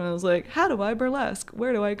brave. And I was like, how do I burlesque?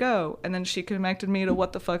 Where do I go? And then she connected me to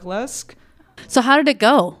What the Fuck Lesque. So how did it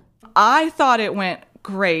go? I thought it went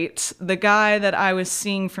great. The guy that I was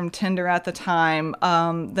seeing from Tinder at the time,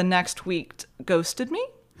 the next week ghosted me.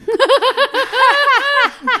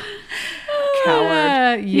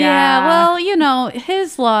 Coward. Yeah. Well,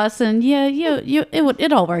 his loss, and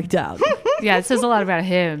it all worked out. Yeah, it says a lot about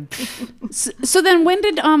him. So then, when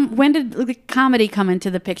did the comedy come into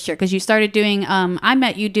the picture? Because you started doing. I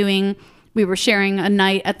met you doing. We were sharing a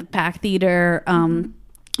night at the Pack Theater.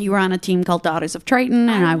 You were on a team called Daughters of Triton,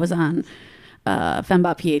 and I was on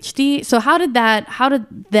Fembot PhD. So how did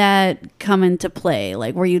that come into play?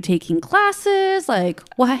 Were you taking classes?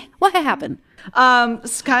 What happened?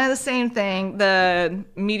 It's kind of the same thing. The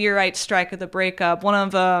meteorite strike of the breakup. One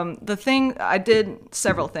of I did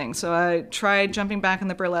several things. So I tried jumping back in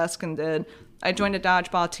the burlesque and I joined a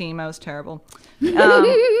dodgeball team. I was terrible.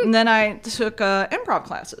 And then I took improv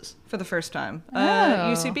classes for the first time.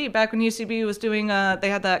 UCB, back when UCB was doing, they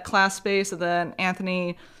had that class space at the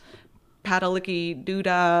Anthony Padalecki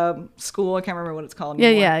Duda school. I can't remember what it's called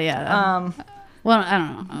anymore. Yeah. Well, I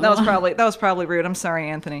don't know. That was probably rude. I'm sorry,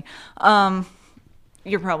 Anthony.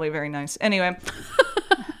 You're probably very nice. Anyway,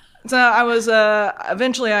 so I was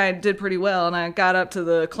eventually I did pretty well, and I got up to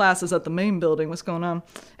the classes at the main building. What's going on?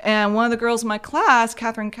 And one of the girls in my class,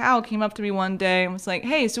 Catherine Cowell, came up to me one day and was like,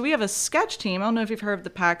 "Hey, so we have a sketch team. I don't know if you've heard of the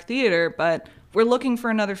Pack Theater, but we're looking for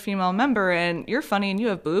another female member, and you're funny and you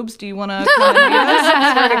have boobs. Do you want to come and meet us?"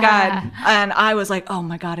 I swear to God. And I was like, "Oh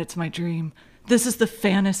my God, it's my dream. This is the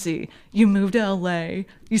fantasy. You move to LA,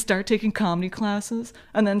 you start taking comedy classes,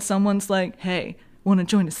 and then someone's like, hey, want to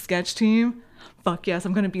join a sketch team? Fuck yes,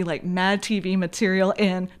 I'm going to be Mad TV material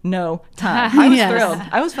in no time." I was thrilled.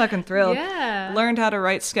 I was fucking thrilled. Yeah. Learned how to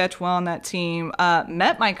write sketch well on that team.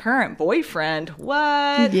 Met my current boyfriend.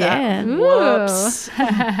 What? Yeah. Whoops.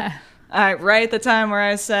 Right at the time where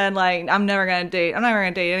I said, I'm never going to date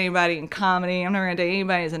anybody in comedy. I'm never going to date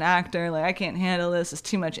anybody as an actor. I can't handle this. It's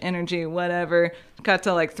too much energy, whatever. Cut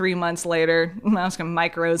to 3 months later. I was going to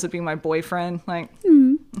Mike Rose would be my boyfriend.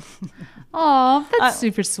 Oh, that's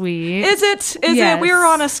super sweet. Is it? Yes. We were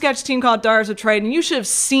on a sketch team called Daughters of Triton. You should have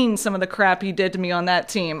seen some of the crap he did to me on that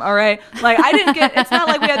team, all right? I didn't get, it's not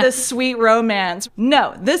like we had this sweet romance.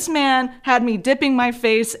 No, this man had me dipping my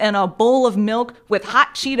face in a bowl of milk with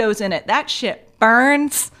hot Cheetos in it. That shit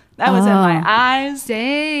burns. That was in my eyes.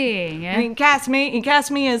 Dang. And he cast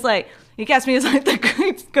me as he cast me as like the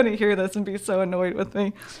he's gonna hear this and be so annoyed with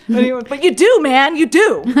me. But you do, man, you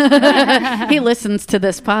do. He listens to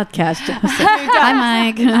this podcast, Joseph. Hi,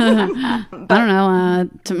 Mike. I don't know.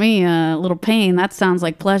 To me, a little pain. That sounds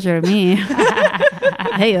like pleasure to me.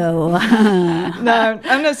 Heyo. No,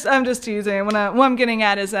 I'm just teasing. What I'm getting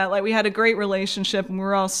at is that like we had a great relationship and we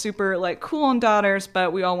were all super like cool and daughters,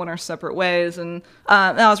 but we all went our separate ways. And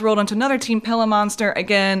I was rolled into another team, Pillow Monster.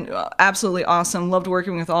 Again, absolutely awesome. Loved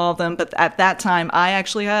working with all of them. But at that time, I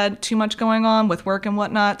actually had too much going on with work and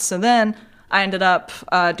whatnot. So then I ended up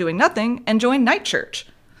doing nothing and joined Night Church.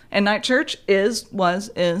 And Night Church is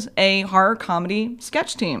a horror comedy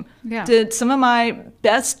sketch team. Yeah. Did some of my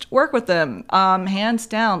best work with them, hands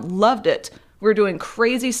down. Loved it. We were doing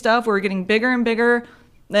crazy stuff. We were getting bigger and bigger.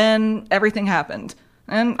 Then everything happened.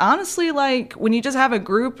 And honestly, like when you just have a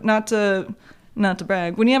group, not to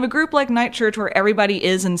brag, when you have a group like Night Church where everybody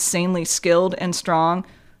is insanely skilled and strong,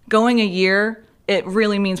 going a year, it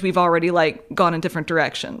really means we've already like gone in different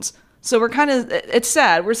directions. So we're kind of, it's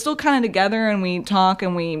sad. We're still kind of together and we talk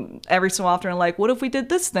and we every so often are like, what if we did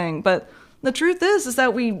this thing? But the truth is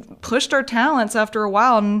that we pushed our talents after a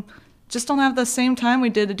while and just don't have the same time we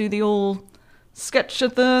did to do the old sketch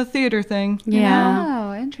at the theater thing. you Yeah. know?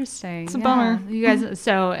 Oh, interesting. It's a bummer. You guys,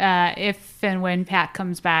 so if and when Pat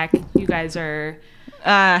comes back, you guys are.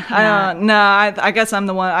 I don't know. I guess I'm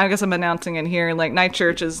the one. I guess I'm announcing it here. Like Night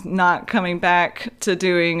Church is not coming back to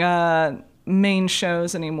doing main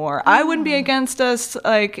shows anymore. I wouldn't be against us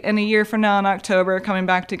like in a year from now in October coming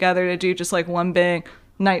back together to do just like one big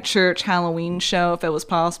Night Church Halloween show if it was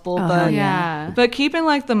possible. But Yeah. but keeping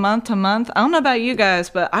like the month to month, I don't know about you guys,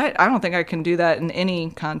 but I don't think I can do that in any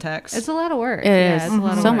context. It's a lot of work. It Yeah, is it's a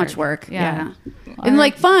lot of so much work. Yeah. And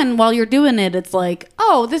like fun while you're doing it. It's like,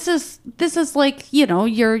 oh, this is like, you know,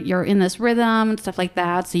 you're in this rhythm and stuff like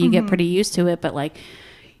that. So you get pretty used to it. But like,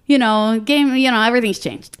 you know, everything's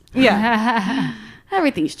changed. Yeah.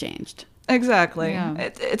 Everything's changed. Exactly. Yeah.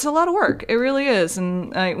 It's a lot of work. It really is.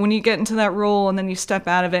 And when you get into that role and then you step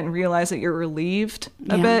out of it and realize that you're relieved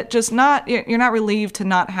a Yeah. bit, you're not relieved to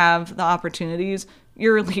not have the opportunities.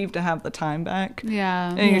 You're relieved to have the time back. Yeah.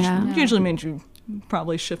 And it Yeah. usually means you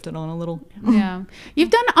probably shifted on a little. Yeah. You've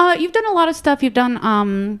done a lot of stuff. You've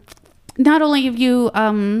done not only have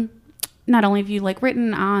you like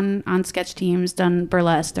written on sketch teams, done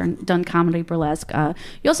burlesque, done comedy burlesque.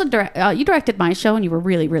 You also you directed my show, and you were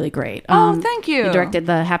really, really great. Oh, thank you. You directed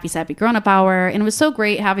the Happy Sappy Grown Up Hour, and it was so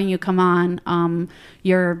great having you come on.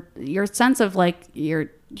 Your sense of like your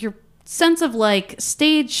sense of like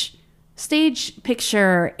stage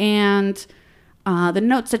picture and the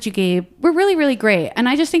notes that you gave were really, really great. And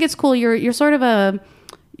I just think it's cool. You're sort of an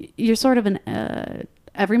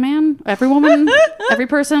every man, every woman, every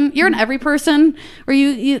person. You're an every person, where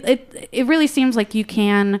it really seems like you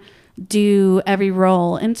can do every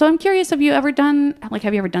role. And so I'm curious, have you ever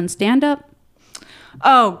done stand up?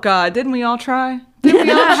 Oh God, didn't we all try?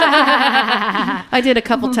 I did a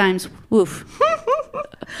couple times. Woof.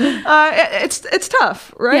 It's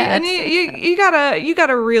tough, right? Yeah, and you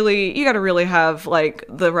gotta really have like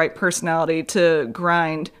the right personality to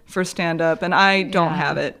grind for stand up, and I don't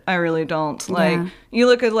have it. I really don't. Like you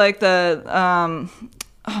look at like the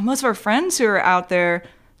most of our friends who are out there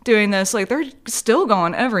doing this, like they're still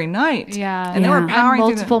going every night. Yeah. and they were powering on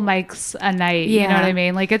through multiple mics a night. You know Yeah. what I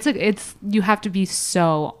mean? Like it's you have to be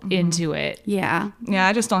so into it. Yeah. Yeah,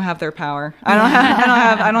 I just don't have their power.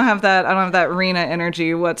 I don't have that Rena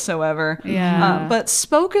energy whatsoever. Yeah. But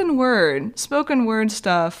spoken word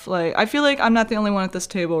stuff. Like I feel like I'm not the only one at this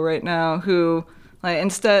table right now who, like,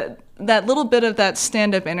 instead that little bit of that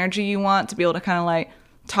stand up energy you want to be able to kind of like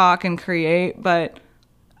talk and create, but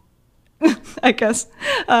I guess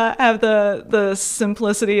have the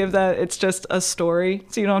simplicity of that it's just a story,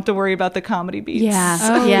 so you don't have to worry about the comedy beats. Yeah.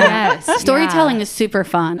 Oh, yeah. yes. Storytelling Yeah. is super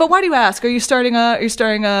fun. But why do you ask? Are you starting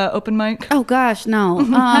a open mic? Oh gosh, no.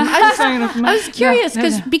 I was curious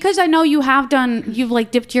because I know you've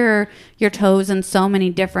like dipped your toes in so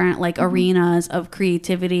many different like arenas of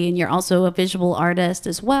creativity, and you're also a visual artist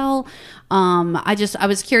as well. I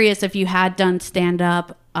was curious if you had done stand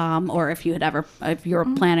up, or if you were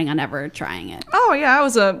planning on ever trying it. Oh yeah, I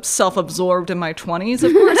was self-absorbed in my 20s.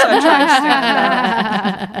 Of course, I tried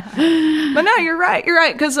stand up. But no, you're right.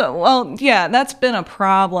 Because that's been a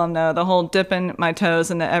problem though. The whole dipping my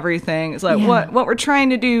toes into everything. It's like what we're trying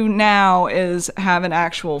to do now is have an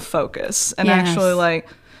actual focus and Yes. actually like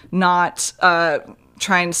not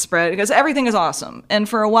trying to spread, because everything is awesome. And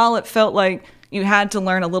for a while, it felt like you had to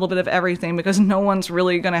learn a little bit of everything because no one's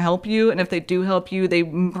really going to help you. And if they do help you, they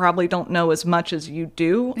probably don't know as much as you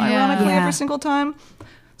do, ironically, Yeah. every single time.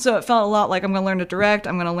 So it felt a lot like I'm going to learn to direct.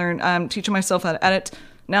 I'm going to learn, I'm teaching myself how to edit.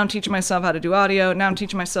 Now I'm teaching myself how to do audio. Now I'm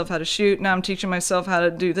teaching myself how to shoot. Now I'm teaching myself how to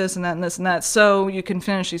do this and that and this and that. So you can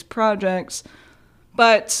finish these projects.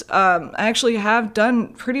 But I actually have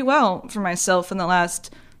done pretty well for myself in the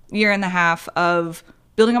last year and a half of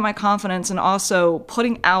building up my confidence and also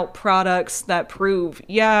putting out products that prove,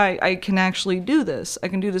 yeah, I can actually do this. I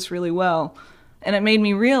can do this really well. And it made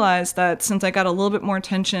me realize that since I got a little bit more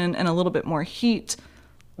attention and a little bit more heat,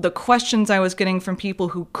 the questions I was getting from people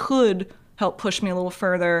who could help push me a little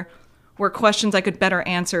further were questions I could better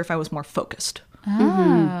answer if I was more focused.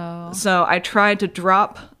 Oh. So I tried to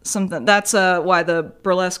drop something. That's why the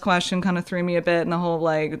burlesque question kind of threw me a bit, and the whole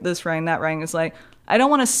like this writing, that writing is like, I don't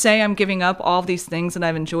want to say I'm giving up all of these things that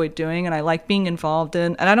I've enjoyed doing and I like being involved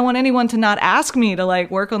in, and I don't want anyone to not ask me to like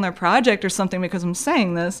work on their project or something because I'm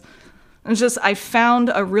saying this. It's just I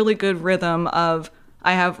found a really good rhythm of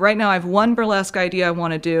I have one burlesque idea I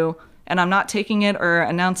want to do, and I'm not taking it or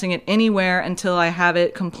announcing it anywhere until I have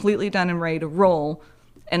it completely done and ready to roll.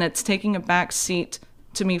 And it's taking a back seat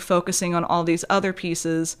to me focusing on all these other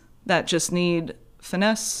pieces that just need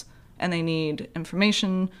finesse, and they need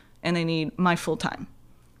information, and they need my full time.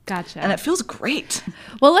 Gotcha. And it feels great.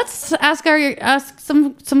 Well, let's ask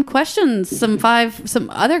some questions, some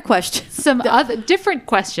other questions. Some other different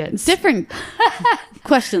questions. Different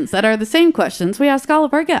questions that are the same questions we ask all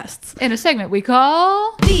of our guests. In a segment we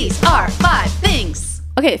call These are 5 things.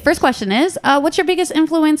 Okay, first question is, what's your biggest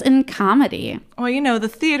influence in comedy? Well, the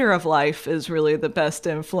theater of life is really the best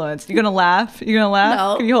influence. You're going to laugh? You're going to laugh?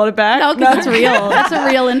 No. Can you hold it back? No, because it's real. That's a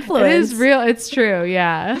real influence. It is real. It's true.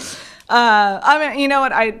 Yeah. I mean, you know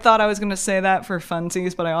what? I thought I was going to say that for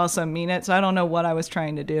funsies, but I also mean it, so I don't know what I was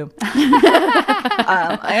trying to do.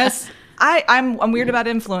 I guess I'm weird about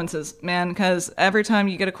influences, man, because every time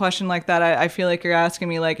you get a question like that, I feel like you're asking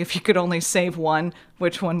me, like, if you could only save one,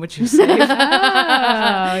 which one would you save? Oh,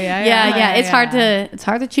 yeah. It's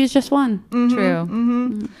hard to choose just one.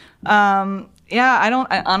 True.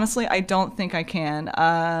 Honestly, I don't think I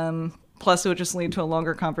can. Plus, it would just lead to a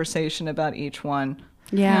longer conversation about each one.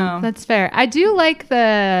 Yeah. That's fair. I do like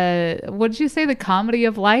what did you say? The comedy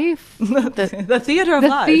of life? The theater of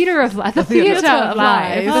life. The theater of life. The theater of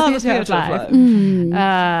life. Oh, the theater of life.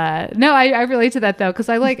 No, I relate to that though, because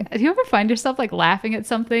do you ever find yourself like laughing at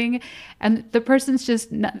something and the person's just,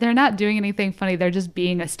 they're not doing anything funny. They're just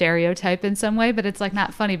being a stereotype in some way, but it's like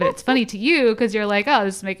not funny, but it's funny to you because you're like, oh,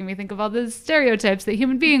 this is making me think of all the stereotypes that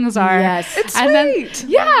human beings are. Yes. It's and sweet.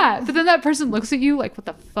 But then that person looks at you like, what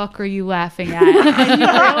the fuck are you laughing at? And you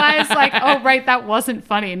realize like, oh, right, that wasn't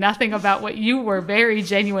funny. Nothing about what you were very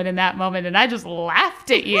genuine in that moment. And I just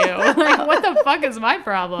laughed at you. Like, what the fuck is my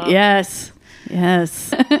problem? Yes.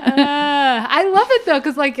 I love it though,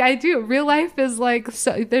 because like I do. Real life is like,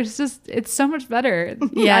 so it's so much better.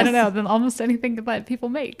 Yes. I don't know, than almost anything that people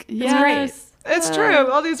make. It's Yes. great. It's true.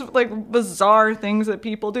 All these like bizarre things that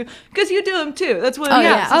people do, because you do them too. That's what. Oh, it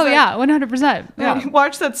yeah. is. Oh It's yeah, 100%. You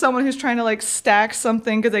watch that someone who's trying to like stack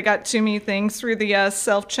something because they got too many things through the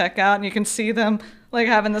self checkout, and you can see them like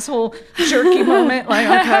having this whole jerky moment. Like,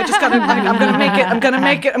 okay, I just gotta. Like, I'm gonna make it. I'm gonna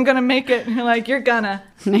make it. I'm gonna make it. And you're like, you're gonna.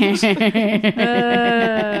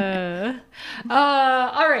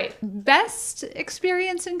 All right. Best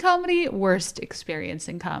experience in comedy, worst experience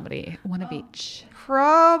in comedy. One of each.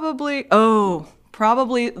 Probably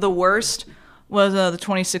the worst was the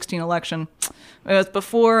 2016 election. It was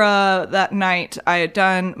before that night I had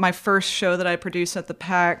done my first show that I produced at the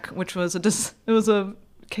PAC, which was it was a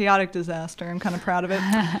chaotic disaster. I'm kind of proud of it.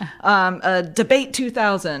 Debate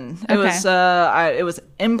 2000. It was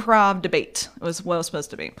improv debate. It was what it was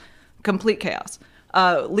supposed to be. Complete chaos.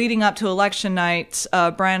 Leading up to election night,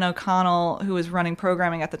 Brian O'Connell, who was running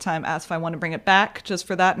programming at the time, asked if I wanted to bring it back just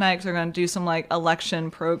for that night because they're going to do some like election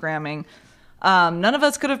programming. None of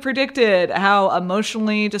us could have predicted how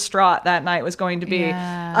emotionally distraught that night was going to be.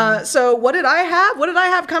 Yeah. So what did I have? What did I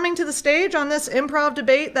have coming to the stage on this improv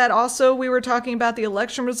debate that also we were talking about the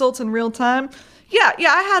election results in real time? Yeah,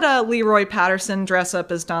 I had Leroy Patterson dress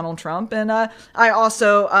up as Donald Trump, and I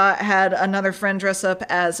also had another friend dress up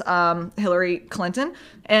as Hillary Clinton,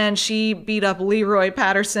 and she beat up Leroy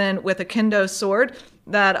Patterson with a kendo sword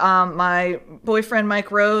that my boyfriend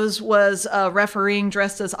Mike Rose was refereeing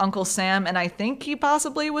dressed as Uncle Sam, and I think he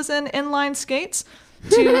possibly was in inline skates,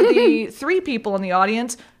 to the 3 people in the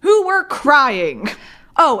audience who were crying.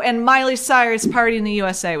 Oh, and Miley Cyrus' Party in the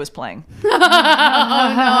USA was playing. With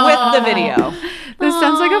the video. This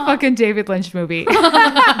sounds like a fucking David Lynch movie. That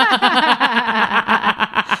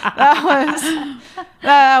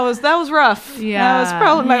That was rough. Yeah. That was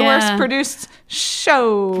probably my Yeah. worst produced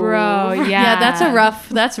show. Bro, yeah. Yeah, that's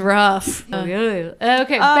rough.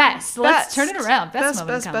 Okay, best. Let's turn it around. Best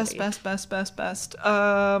moment of comedy. Best.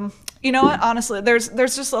 You know what? Honestly,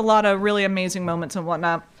 there's just a lot of really amazing moments and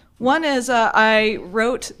whatnot. One is I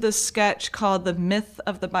wrote this sketch called The Myth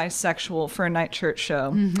of the Bisexual for a night church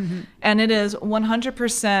show. And it is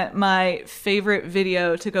 100% my favorite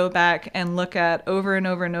video to go back and look at over and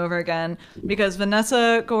over and over again because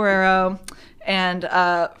Vanessa Guerrero and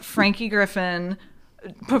Frankie Griffin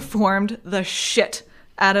performed the shit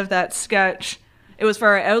out of that sketch. It was for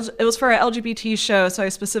our LGBT show, so I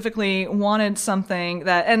specifically wanted something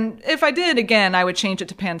that, and if I did again, I would change it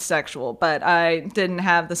to pansexual, but I didn't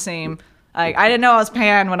have the same. I didn't know I was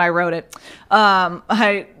pan when I wrote it.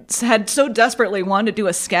 I had so desperately wanted to do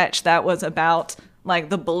a sketch that was about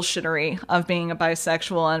like the bullshittery of being a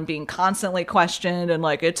bisexual and being constantly questioned and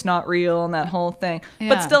like it's not real and that whole thing,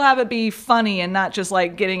 but still have it be funny and not just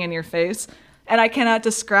like getting in your face. And I cannot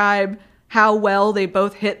describe how well they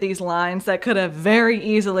both hit these lines that could have very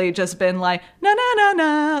easily just been like, na na na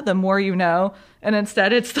na, the more you know. And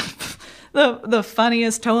instead it's the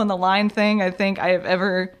funniest toe in the line thing I think I have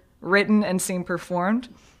ever written and seen performed.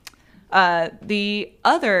 The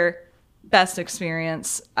other best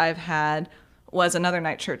experience I've had was another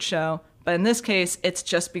night church show. But in this case, it's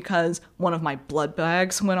just because one of my blood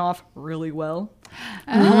bags went off really well.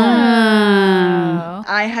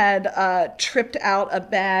 I had tripped out a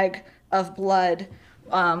bag of blood,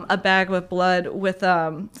 with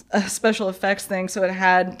a special effects thing. So it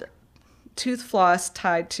had tooth floss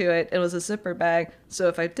tied to it. It was a zipper bag. So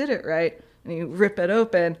if I did it right and you rip it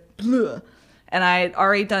open, bleh. And I had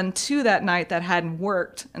already done 2 that night that hadn't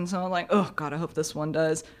worked. And so I'm like, oh God, I hope this one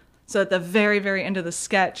does. So at the very, very end of the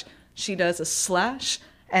sketch, she does a slash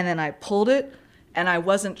and then I pulled it and I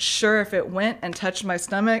wasn't sure if it went and touched my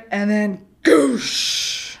stomach and then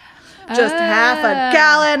goosh. Just half a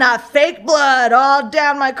gallon of fake blood all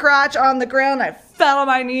down my crotch on the ground. I fell on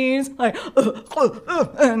my knees, like,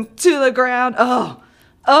 and to the ground.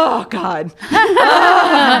 Oh God.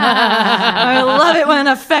 I love it when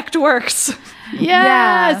effect works.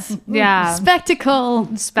 Yes. Yeah. Spectacle.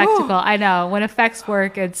 I know. When effects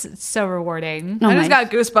work, it's so rewarding. Oh I my- just got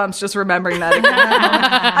goosebumps just remembering that again.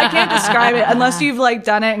 I can't describe it unless you've like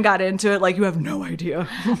done it and got into it. Like you have no idea.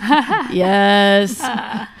 Yes.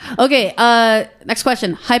 Okay. Next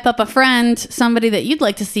question. Hype up a friend, somebody that you'd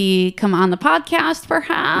like to see come on the podcast,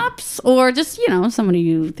 perhaps, or just somebody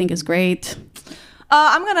you think is great.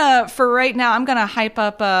 For right now, I'm gonna hype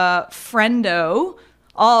up Friendo,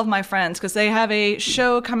 all of my friends, because they have a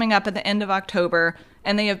show coming up at the end of October,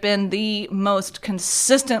 and they have been the most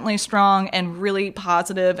consistently strong and really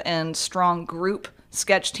positive and strong group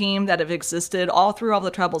sketch team that have existed all through all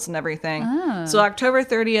the troubles and everything. So October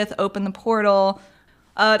 30th, open the portal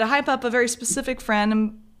to hype up a very specific friend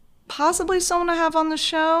and possibly someone I have on the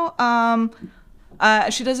show.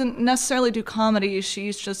 She doesn't necessarily do comedy.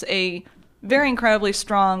 She's just a very incredibly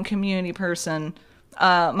strong community person.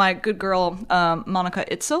 My good girl, Monica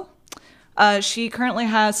Itzel. She currently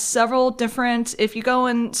has several different, if you go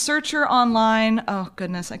and search her online, oh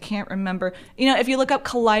goodness, I can't remember. If you look up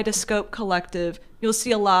Kaleidoscope Collective, you'll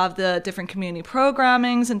see a lot of the different community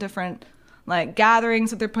programmings and different like gatherings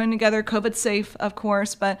that they're putting together, COVID safe, of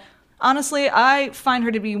course. But honestly, I find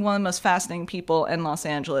her to be one of the most fascinating people in Los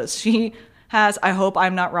Angeles. She has, I hope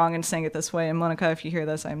I'm not wrong in saying it this way, and Monica, if you hear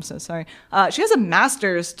this, I'm so sorry. She has a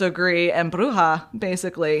master's degree in Bruja,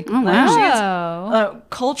 basically. Oh, wow. She is,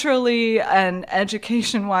 culturally and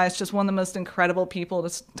education-wise, just one of the most incredible people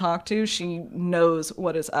to talk to. She knows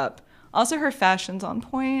what is up. Also, her fashion's on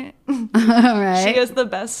point. All right. She has the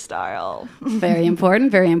best style. Very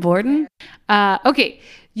important. Very important. Okay.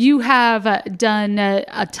 You have done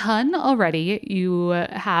a ton already. You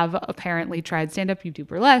have apparently tried stand-up. You do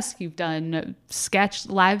burlesque. You've done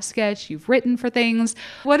live sketch. You've written for things.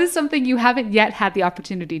 What is something you haven't yet had the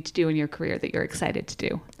opportunity to do in your career that you're excited to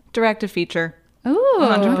do? Direct to feature. Ooh,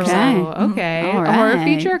 100%. Okay. All A horror right.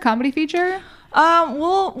 feature, a comedy feature?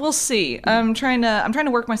 We'll see. I'm trying to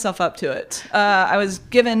work myself up to it. I was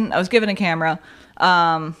given a camera.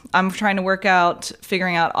 I'm trying to work out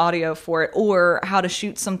figuring out audio for it or how to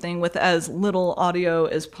shoot something with as little audio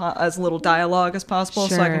as little dialogue as possible,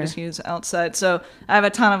 so I can Sure. just use outside. So I have a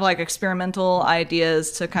ton of like experimental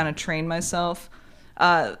ideas to kind of train myself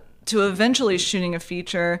to eventually shooting a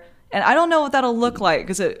feature. And I don't know what that'll look like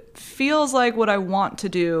because it feels like what I want to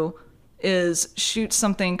do is shoot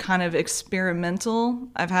something kind of experimental.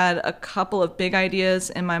 I've had a couple of big ideas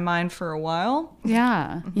in my mind for a while.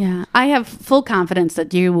 Yeah. Yeah. I have full confidence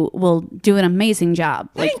that you will do an amazing job.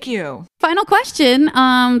 Thank you. Final question.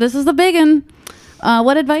 This is the big one.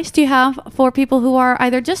 What advice do you have for people who are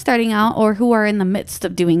either just starting out or who are in the midst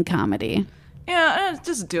of doing comedy? Yeah,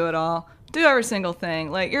 just do it all. Do every single thing.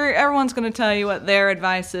 Like, everyone's going to tell you what their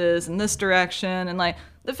advice is in this direction. And, like,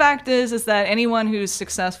 the fact is that anyone who's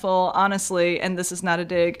successful, honestly, and this is not a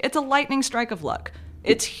dig, it's a lightning strike of luck.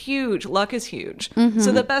 It's huge. Luck is huge.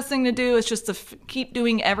 So the best thing to do is just to keep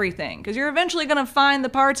doing everything, because you're eventually going to find the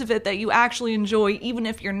parts of it that you actually enjoy, even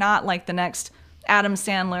if you're not like the next Adam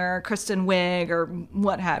Sandler or Kristen Wiig or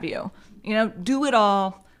what have you. You know, do it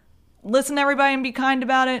all. Listen to everybody and be kind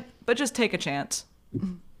about it, but just take a chance.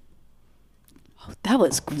 That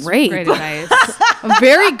was great. Great advice.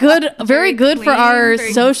 Very good. Very good for clean, our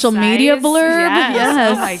very social media concise. blurb.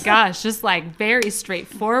 Yes. Oh my gosh. Just like very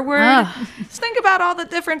straightforward. Just think about all the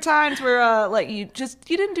different times where like you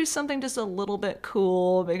didn't do something just a little bit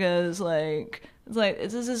cool because like it's like,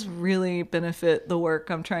 does this really benefit the work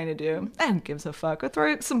I'm trying to do? Who gives a fuck? Go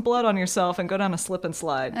throw some blood on yourself and go down a slip and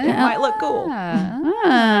slide. It might look cool.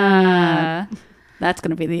 That's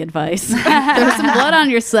going to be the advice. Throw some blood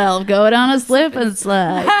on yourself. Go down a slip and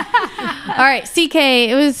slide. All right, CK,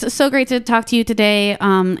 it was so great to talk to you today.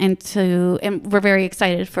 And we're very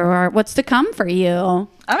excited for what's to come for you.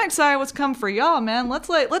 I'm excited what's come for y'all, man. Let's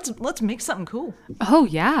make something cool. Oh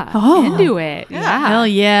yeah. Oh. Into it. Yeah. Hell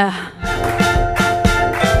yeah.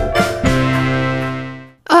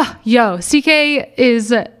 Yo, CK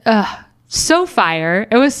is so fire.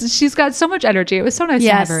 She's got so much energy. It was so nice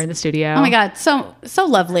to have her in the studio. Oh my God. So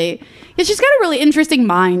lovely. Yeah, she's got a really interesting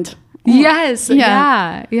mind. Yes.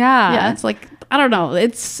 Yeah. Yeah. It's like, I don't know.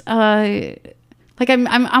 It's like I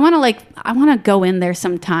want to go in there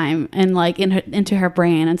sometime and like into her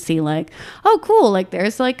brain and see like, oh cool, like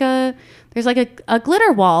there's like a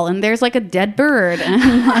glitter wall and there's like a dead bird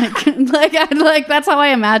and like that's how I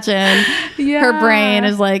imagine her brain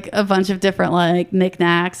is, like a bunch of different like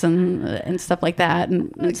knickknacks and stuff like that,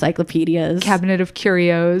 and encyclopedias, Cabinet of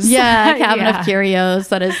Curios. Cabinet of Curios.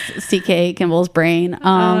 That is CK Kimball's brain.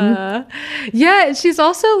 Yeah, she's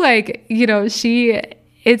also like, you know,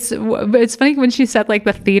 it's funny when she said like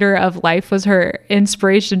the theater of life was her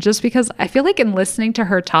inspiration, just because I feel like in listening to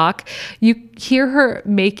her talk, you hear her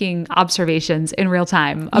making observations in real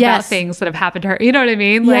time about things that have happened to her. You know what I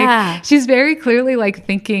mean? Yeah. Like she's very clearly like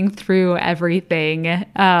thinking through everything.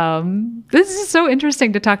 This is so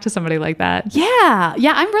interesting to talk to somebody like that. Yeah.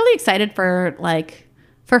 I'm really excited for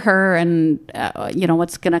her and you know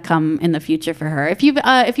what's gonna come in the future for her. If you've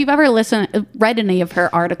ever read any of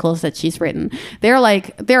her articles that she's written,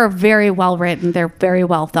 they're very well written. They're very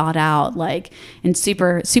well thought out, like, and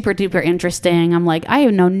super super duper interesting. I'm like, I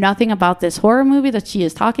know nothing about this horror movie that she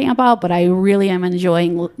is talking about, but I really am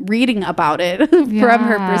enjoying reading about it from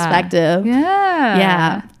her perspective.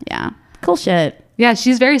 Yeah. Cool shit. Yeah,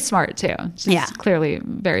 she's very smart too. She's clearly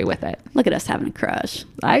very with it. Look at us having a crush.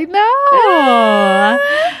 I know.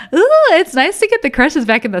 Ooh, it's nice to get the crushes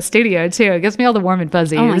back in the studio too. It gives me all the warm and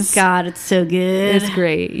fuzzies. Oh my God, it's so good. It's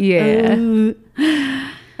great. Yeah. Ooh.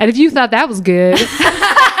 And if you thought that was good.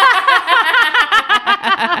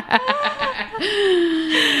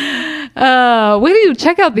 Wait till you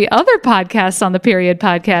check out the other podcasts on the Period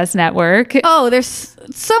Podcast Network. Oh, there's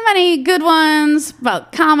so many good ones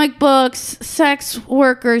about comic books, sex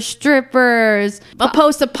workers, strippers,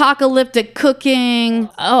 post-apocalyptic cooking.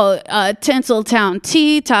 Tinseltown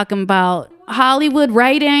Tea talking about Hollywood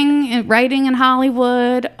writing in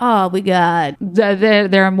Hollywood. Oh, we got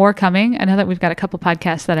there are more coming. I know that we've got a couple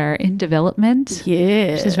podcasts that are in development.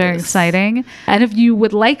 Yeah, which is very exciting. And if you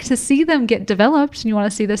would like to see them get developed and you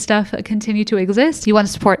want to see this stuff continue to exist, you want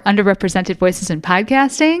to support underrepresented voices in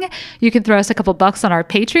podcasting, you can throw us a couple bucks on our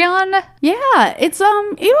Patreon. Yeah, it's you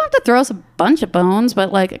don't have to throw us a bunch of bones,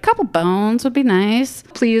 but like a couple bones would be nice.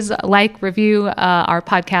 Please review our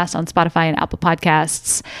podcast on Spotify and Apple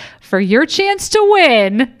Podcasts for your chance to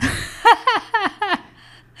win.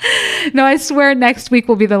 No, I swear next week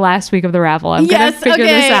will be the last week of the raffle. I'm going to figure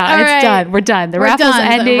this out. It's done. We're done. The raffle's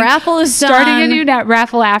ending. The raffle is starting done. a new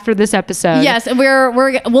raffle after this episode. Yes,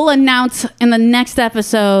 we'll announce in the next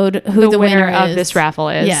episode who the winner of this raffle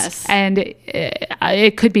is. Yes. And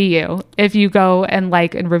it could be you if you go and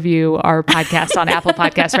like and review our podcast on Apple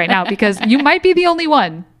Podcasts right now, because you might be the only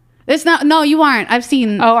one. It's not. No, you aren't. I've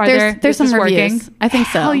seen. Oh, there's some reviews. Working? I think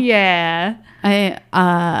so. Hell yeah.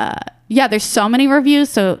 Yeah, there's so many reviews.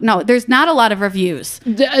 So no, there's not a lot of reviews.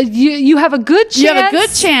 You have a good chance. You have a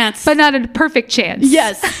good chance, but not a perfect chance.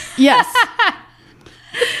 Yes.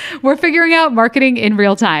 We're figuring out marketing in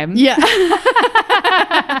real time. Yeah.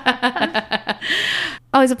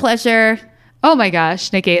 Always a pleasure. Oh my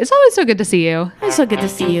gosh, Nikki, it's always so good to see you. It's so good to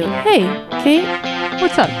see you. Hey, Kate,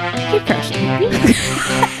 What's up? keep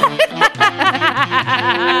crushing.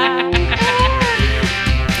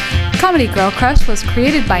 Comedy Girl Crush was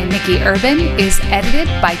created by Nikki Urban, is edited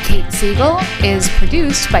by Kate Siegel, is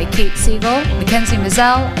produced by Kate Siegel, Mackenzie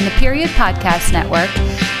Mazzell, and the Period Podcast Network.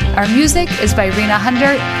 Our music is by Rena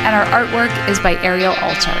Hundert, and our artwork is by Ariel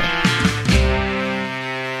Alter.